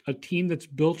a team that's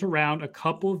built around a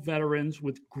couple of veterans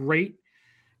with great,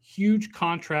 huge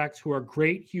contracts who are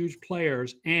great, huge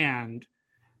players. And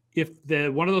if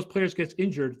one of those players gets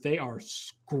injured, they are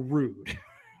screwed.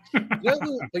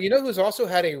 You know who's also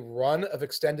had a run of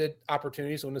extended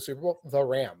opportunities to win the Super Bowl? The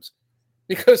Rams.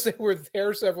 Because they were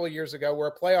there several years ago, we're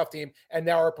a playoff team, and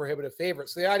now are a prohibitive favorite.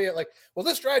 So the idea, like, well,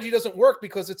 this strategy doesn't work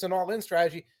because it's an all-in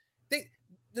strategy.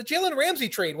 The Jalen Ramsey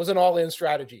trade was an all-in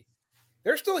strategy.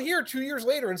 They're still here 2 years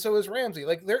later, and so is Ramsey.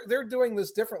 Like, they're doing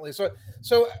this differently. So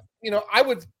I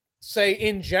would say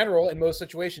in general, in most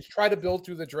situations, try to build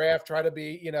through the draft, try to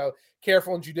be,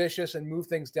 careful and judicious and move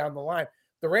things down the line.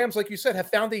 The Rams, like you said, have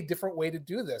found a different way to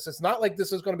do this. It's not like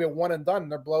this is going to be a one and done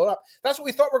and they're blown up. That's what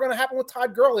we thought were going to happen with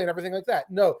Todd Gurley and everything like that.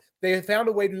 No, they have found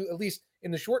a way to, at least in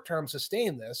the short term,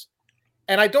 sustain this.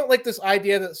 And I don't like this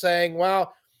idea that saying,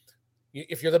 well,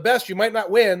 if you're the best, you might not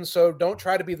win, so don't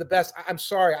try to be the best. I'm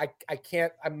sorry, I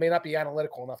can't. I may not be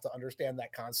analytical enough to understand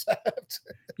that concept.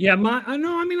 Yeah,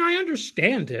 I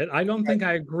understand it. I don't think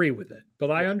I agree with it,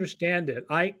 but I understand it.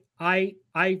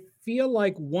 I feel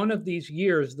like one of these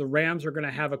years the Rams are going to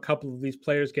have a couple of these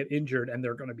players get injured, and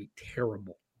they're going to be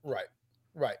terrible. Right.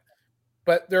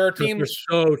 But there are teams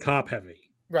they're so top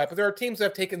heavy. Right, but there are teams that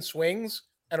have taken swings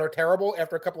and are terrible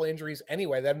after a couple of injuries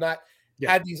anyway. They've not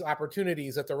had these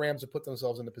opportunities that the Rams have put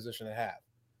themselves in the position to have.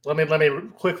 Let me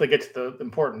quickly get to the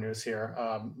important news here.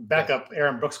 Backup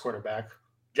Aaron Brooks quarterback,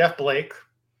 Jeff Blake,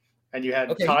 and you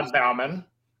had Todd Bauman,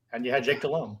 and you had Jake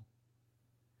Delhomme.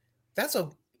 That's a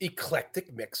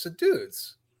eclectic mix of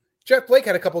dudes. Jeff Blake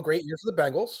had a couple of great years for the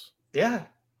Bengals. Yeah.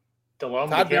 Delhomme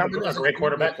became a great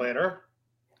quarterback later.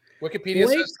 Wikipedia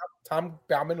says Tom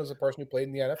Bauman was a person who played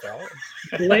in the NFL.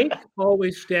 Blake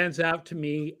always stands out to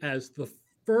me as the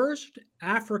first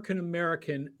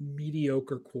African-American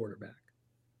mediocre quarterback.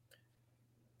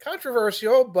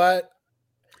 Controversial, but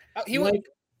he was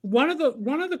one of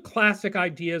the classic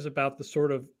ideas about the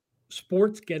sort of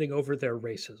sports getting over their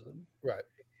racism. Right.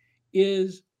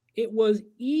 Is it was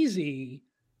easy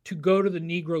to go to the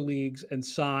Negro Leagues and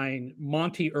sign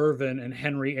Monty Irvin and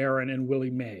Henry Aaron and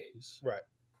Willie Mays. Right.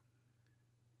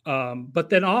 But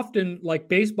then often, like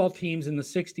baseball teams in the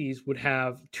 60s would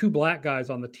have two black guys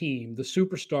on the team, the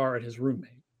superstar and his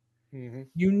roommate. Mm-hmm.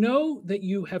 You know that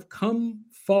you have come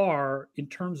far in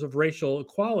terms of racial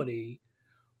equality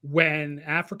when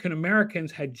African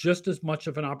Americans had just as much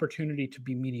of an opportunity to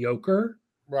be mediocre,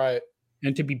 right,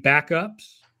 and to be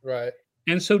backups. Right.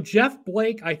 And so Jeff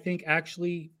Blake, I think,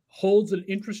 actually holds an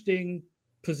interesting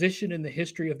position in the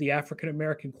history of the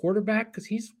African-American quarterback, because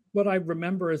he's what I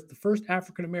remember as the first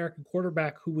African-American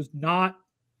quarterback who was not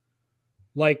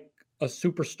like a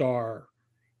superstar.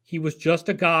 He was just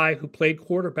a guy who played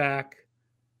quarterback,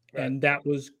 and that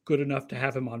was good enough to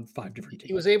have him on 5 different teams.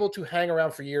 He was able to hang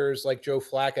around for years like Joe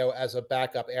Flacco as a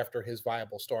backup after his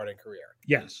viable starting career.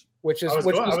 Yes. Which is I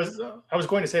was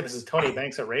going to say this is Tony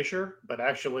Banks' erasure, but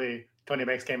actually Tony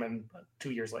Banks came in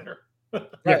 2 years later.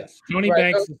 Yes, Tony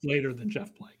Banks is later than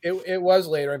Jeff Blake. It was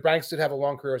later, and Banks did have a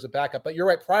long career as a backup. But you're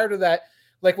right. Prior to that,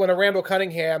 like when a Randall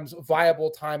Cunningham's viable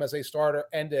time as a starter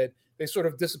ended, they sort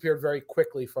of disappeared very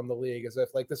quickly from the league, as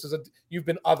if like you've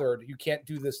been othered. You can't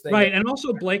do this thing. Right, and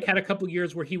also Blake had a couple of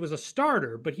years where he was a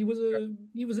starter, but he was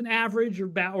an average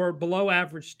or below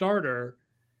average starter,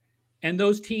 and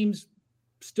those teams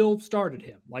still started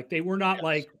him. Like they were not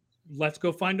like, let's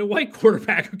go find a white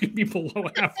quarterback who can be below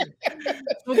average.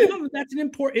 So that's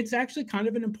it's actually kind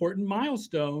of an important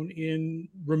milestone in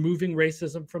removing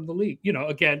racism from the league.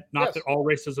 Again, not that all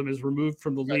racism is removed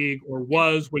from the league or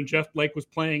was when Jeff Blake was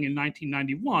playing in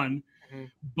 1991,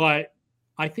 but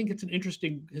I think it's an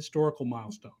interesting historical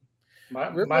milestone.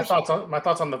 My thoughts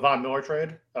on the Von Miller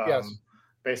trade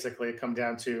basically come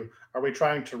down to: are we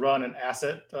trying to run an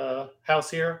asset house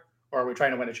here, or are we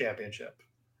trying to win a championship?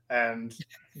 And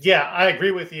I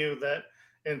agree with you that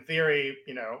in theory,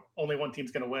 only one team's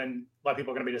going to win. A lot of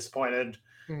people are going to be disappointed.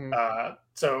 Mm-hmm.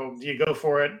 So do you go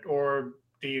for it, or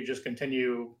do you just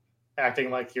continue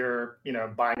acting like you're,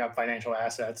 buying up financial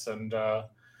assets and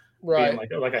being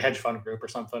like a hedge fund group or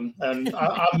something? And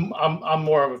I'm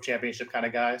more of a championship kind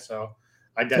of guy, so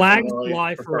I definitely flags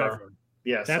fly forever.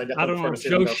 Yes, I don't know.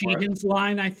 Joe Sheehan's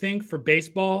line, I think, for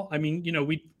baseball. I mean,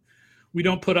 we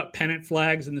don't put up pennant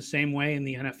flags in the same way in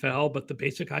the NFL, but the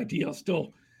basic idea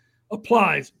still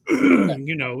applies.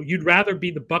 You'd rather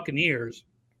be the Buccaneers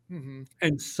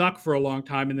and suck for a long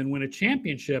time and then win a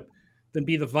championship than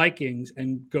be the Vikings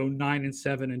and go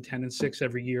 9-7 and 10-6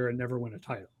 every year and never win a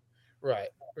title. Right.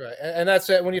 And that's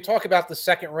it. When you talk about the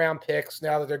second round picks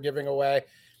now that they're giving away,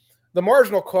 the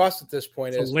marginal cost at this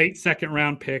point It's is a late second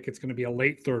round pick. It's going to be a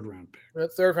late third round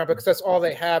pick. third round, because that's all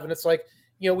they have. And it's like,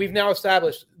 we've now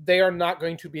established they are not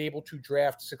going to be able to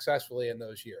draft successfully in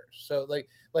those years. So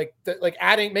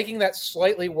making that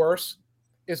slightly worse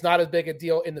is not as big a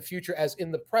deal in the future as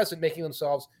in the present, making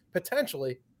themselves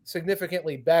potentially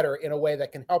significantly better in a way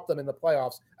that can help them in the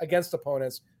playoffs against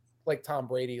opponents like Tom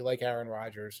Brady, like Aaron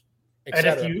Rodgers, and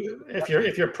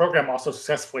if your program also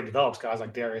successfully develops guys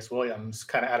like Darius Williams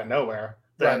kind of out of nowhere,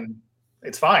 then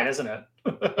it's fine, isn't it?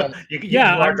 The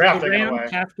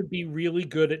Rams have to be really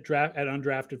good at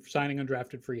signing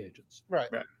undrafted free agents. Right.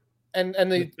 And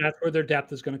that's where their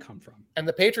depth is going to come from. And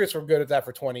the Patriots were good at that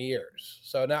for 20 years.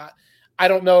 So now I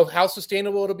don't know how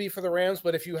sustainable it'll be for the Rams,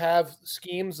 but if you have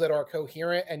schemes that are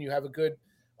coherent and you have a good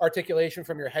articulation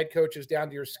from your head coaches down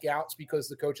to your scouts, because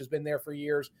the coach has been there for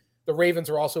years, the Ravens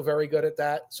are also very good at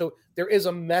that. So there is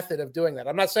a method of doing that.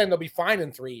 I'm not saying they'll be fine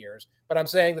in 3 years, but I'm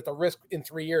saying that the risk in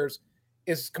 3 years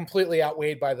is completely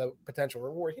outweighed by the potential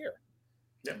reward here.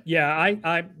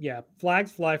 Yeah,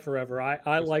 flags fly forever.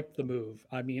 I like the move.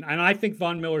 I mean, and I think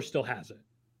Von Miller still has it.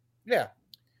 Yeah.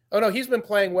 Oh no, he's been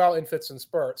playing well in fits and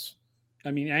spurts. I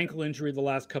mean, ankle injury the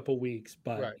last couple of weeks,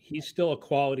 but he's still a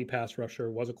quality pass rusher.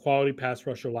 Was a quality pass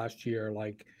rusher last year.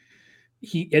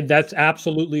 That's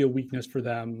absolutely a weakness for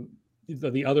them.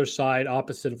 The other side,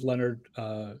 opposite of Leonard,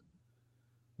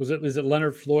 is it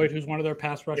Leonard Floyd who's one of their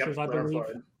pass rushers? I believe.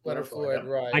 Leonard Floyd,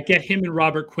 right? I get him and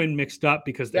Robert Quinn mixed up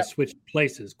because they switched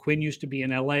places. Quinn used to be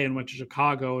in LA and went to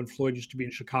Chicago, and Floyd used to be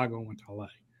in Chicago and went to LA.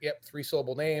 Yep,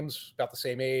 3-syllable names, about the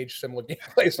same age, similar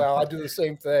gameplay style. I do the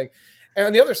same thing. And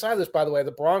on the other side of this, by the way,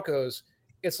 the Broncos,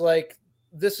 it's like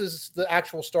this is the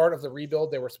actual start of the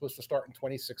rebuild. They were supposed to start in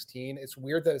 2016. It's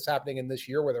weird that it's happening in this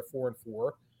year where they're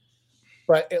 4-4,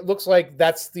 but it looks like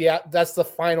that's the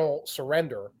final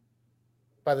surrender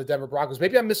by the Denver Broncos.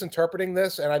 Maybe I'm misinterpreting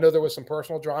this, and I know there was some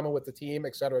personal drama with the team,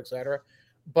 et cetera,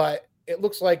 but it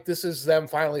looks like this is them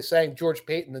finally saying, George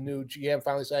Payton, the new GM,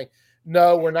 finally saying,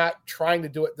 no, we're not trying to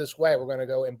do it this way. We're going to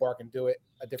go embark and do it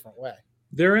a different way.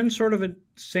 They're in sort of a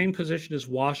same position as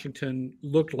Washington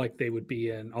looked like they would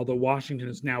be in, although Washington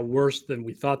is now worse than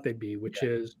we thought they'd be, which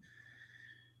is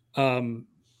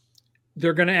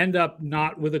they're going to end up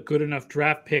not with a good enough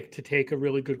draft pick to take a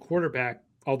really good quarterback,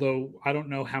 although I don't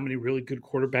know how many really good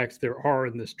quarterbacks there are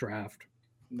in this draft.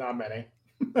 Not many.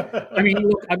 I mean,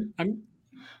 look,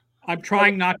 I'm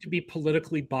trying not to be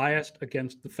politically biased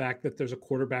against the fact that there's a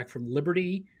quarterback from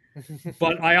Liberty,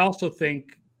 but I also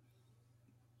think,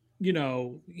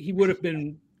 he would have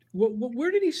been. Where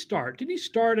did he start? Did he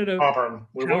start at a Auburn.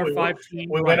 Power 5 team?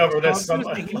 We went over this. He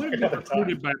would have been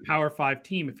recruited by a Power 5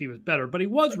 team if he was better, but he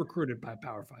was recruited by a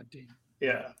Power 5 team.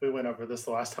 Yeah, we went over this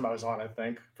the last time I was on, I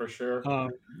think, for sure.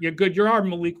 Good. You're our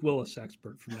Malik Willis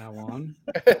expert from now on.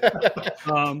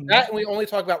 That and we only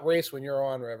talk about race when you're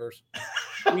on, Rivers.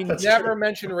 We never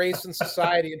mention race in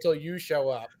society until you show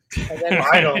up. And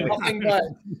then nothing but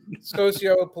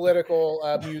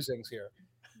socio-political musings here.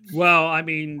 Well, I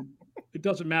mean, it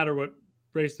doesn't matter what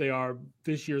race they are.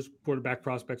 This year's quarterback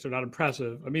prospects are not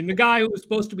impressive. I mean, the guy who was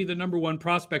supposed to be the number one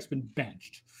prospect's been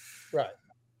benched. Right.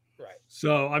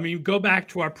 So, I mean, go back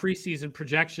to our preseason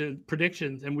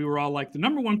predictions, and we were all like, the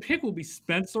number one pick will be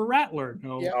Spencer Rattler.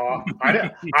 No,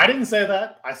 I didn't say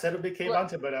that. I said it would be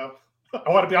Kayvon Thibodeau. I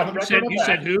want to be on the record. You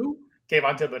said who?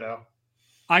 Kayvon Thibodeau.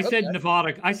 I said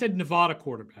Nevada. I said Nevada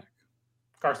quarterback.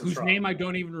 Carson whose Strong. name I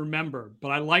don't even remember, but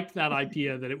I liked that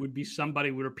idea that it would be somebody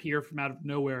who would appear from out of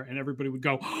nowhere and everybody would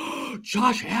go, oh,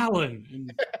 Josh Allen.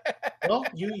 And, well,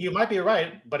 you might be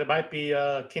right, but it might be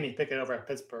Kenny Pickett over at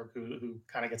Pittsburgh who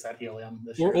kind of gets that helium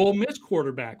this year. Or Ole Miss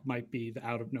quarterback might be the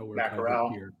out of nowhere. Matt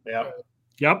Corral.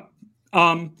 Yep.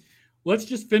 Let's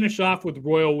just finish off with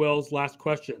Royal Will's last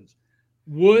questions.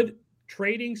 Would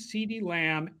trading CeeDee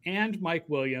Lamb and Mike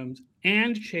Williams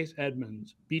and Chase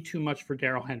Edmonds be too much for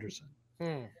Darrell Henderson?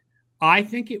 I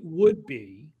think it would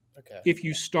be if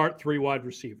you start 3 wide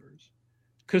receivers,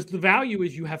 because the value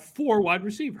is you have 4 wide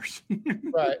receivers.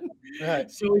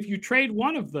 Right. So if you trade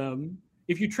one of them,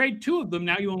 if you trade 2 of them,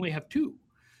 now you only have 2.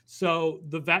 So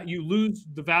you lose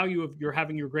the value of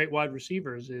having your great wide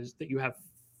receivers is that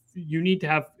you need to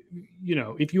have,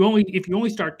 if you only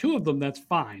start 2 of them, that's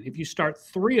fine. If you start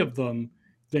 3 of them,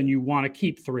 then you want to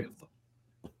keep 3 of them.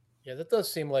 Yeah, that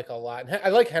does seem like a lot. I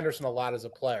like Henderson a lot as a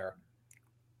player.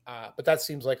 But that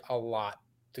seems like a lot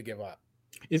to give up.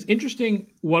 It's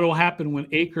interesting what will happen when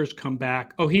Akers come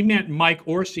back. Oh, he meant Mike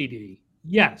or CD.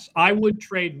 Yes, I would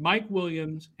trade Mike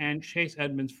Williams and Chase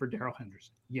Edmonds for Darrell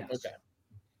Henderson. Yes.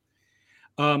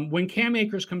 Okay. When Cam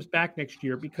Akers comes back next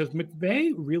year, because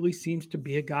McVay really seems to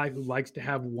be a guy who likes to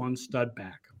have one stud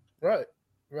back. Right.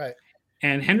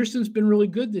 And Henderson's been really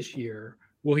good this year.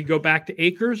 Will he go back to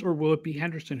Akers, or will it be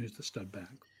Henderson who's the stud back?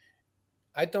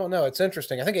 I don't know. It's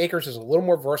interesting. I think Akers is a little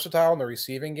more versatile in the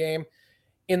receiving game.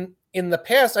 In the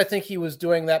past, I think he was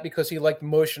doing that because he liked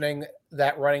motioning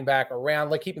that running back around,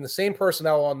 like keeping the same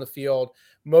personnel on the field,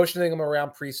 motioning him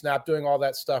around pre-snap, doing all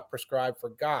that stuff prescribed for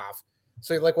Goff.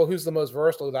 So you're like, well, who's the most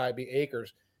versatile? That'd be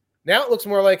Akers. Now it looks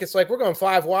more like it's like we're going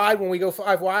 5 wide when we go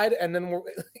 5 wide, and then we're,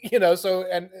 so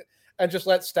and just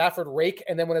let Stafford rake,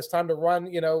 and then when it's time to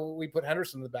run, we put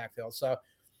Henderson in the backfield. So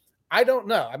I don't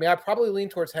know. I mean, I probably lean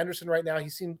towards Henderson right now.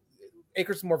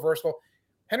 Akers is more versatile.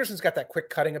 Henderson's got that quick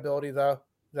cutting ability though,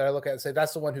 that I look at and say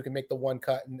that's the one who can make the one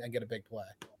cut and get a big play.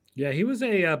 Yeah, he was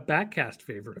a backcast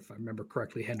favorite, if I remember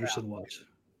correctly. Henderson was.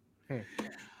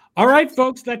 All right,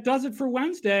 folks, that does it for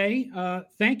Wednesday.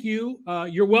 Thank you.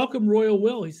 You're welcome, Royal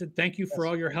Will. He said, thank you for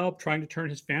all your help trying to turn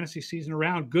his fantasy season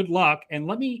around. Good luck. And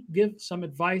let me give some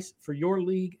advice for your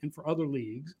league and for other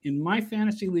leagues. In my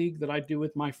fantasy league that I do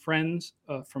with my friends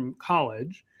from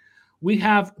college, we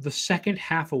have the second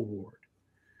half award,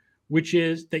 which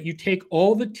is that you take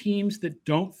all the teams that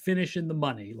don't finish in the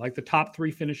money, like the top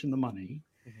 3 finish in the money,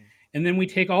 and then we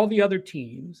take all the other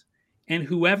teams, and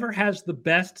whoever has the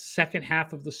best second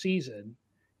half of the season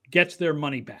gets their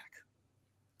money back.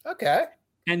 Okay.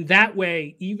 And that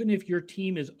way, even if your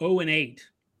team is 0-8,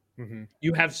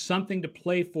 you have something to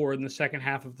play for in the second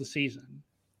half of the season.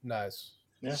 Nice.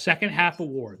 Yeah. Second half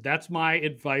award. That's my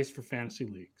advice for fantasy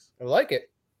leagues. I like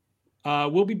it.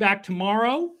 We'll be back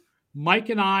tomorrow. Mike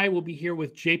and I will be here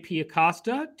with JP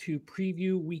Acosta to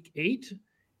preview week 8.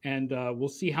 And we'll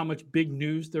see how much big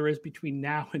news there is between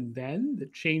now and then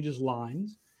that changes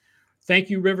lines. Thank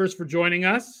you, Rivers, for joining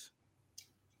us.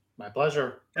 My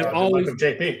pleasure. As always,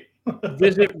 JP.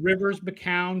 Visit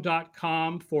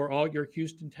riversmccown.com for all your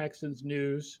Houston Texans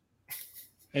news.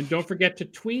 And don't forget to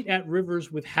tweet at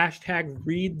Rivers with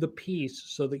 #ReadThePiece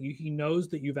so that he knows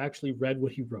that you've actually read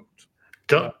what he wrote.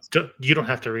 You don't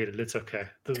have to read it. It's okay.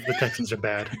 The Texans are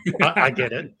bad. I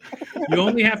get it. You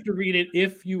only have to read it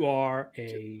if you are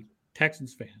a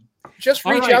Texans fan. Just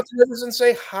reach out to Rivers and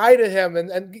say hi to him,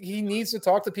 and he needs to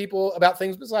talk to people about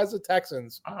things besides the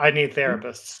Texans. I need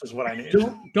therapists is what I need.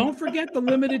 Don't forget the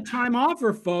limited time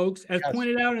offer, folks. As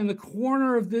pointed out in the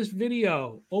corner of this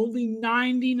video, only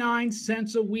 99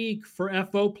 cents a week for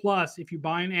FO Plus. If you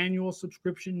buy an annual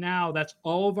subscription now, that's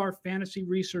all of our fantasy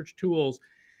research tools,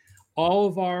 all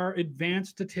of our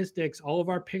advanced statistics, all of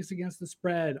our picks against the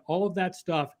spread, all of that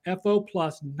stuff. FO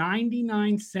Plus,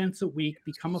 99 cents a week.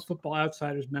 Become a Football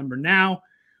Outsiders member now.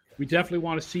 We definitely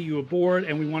want to see you aboard,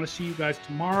 and we want to see you guys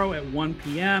tomorrow at 1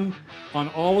 p.m. on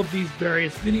all of these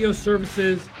various video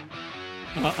services.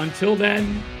 Until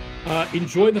then,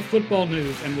 enjoy the football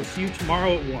news, and we'll see you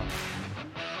tomorrow at 1.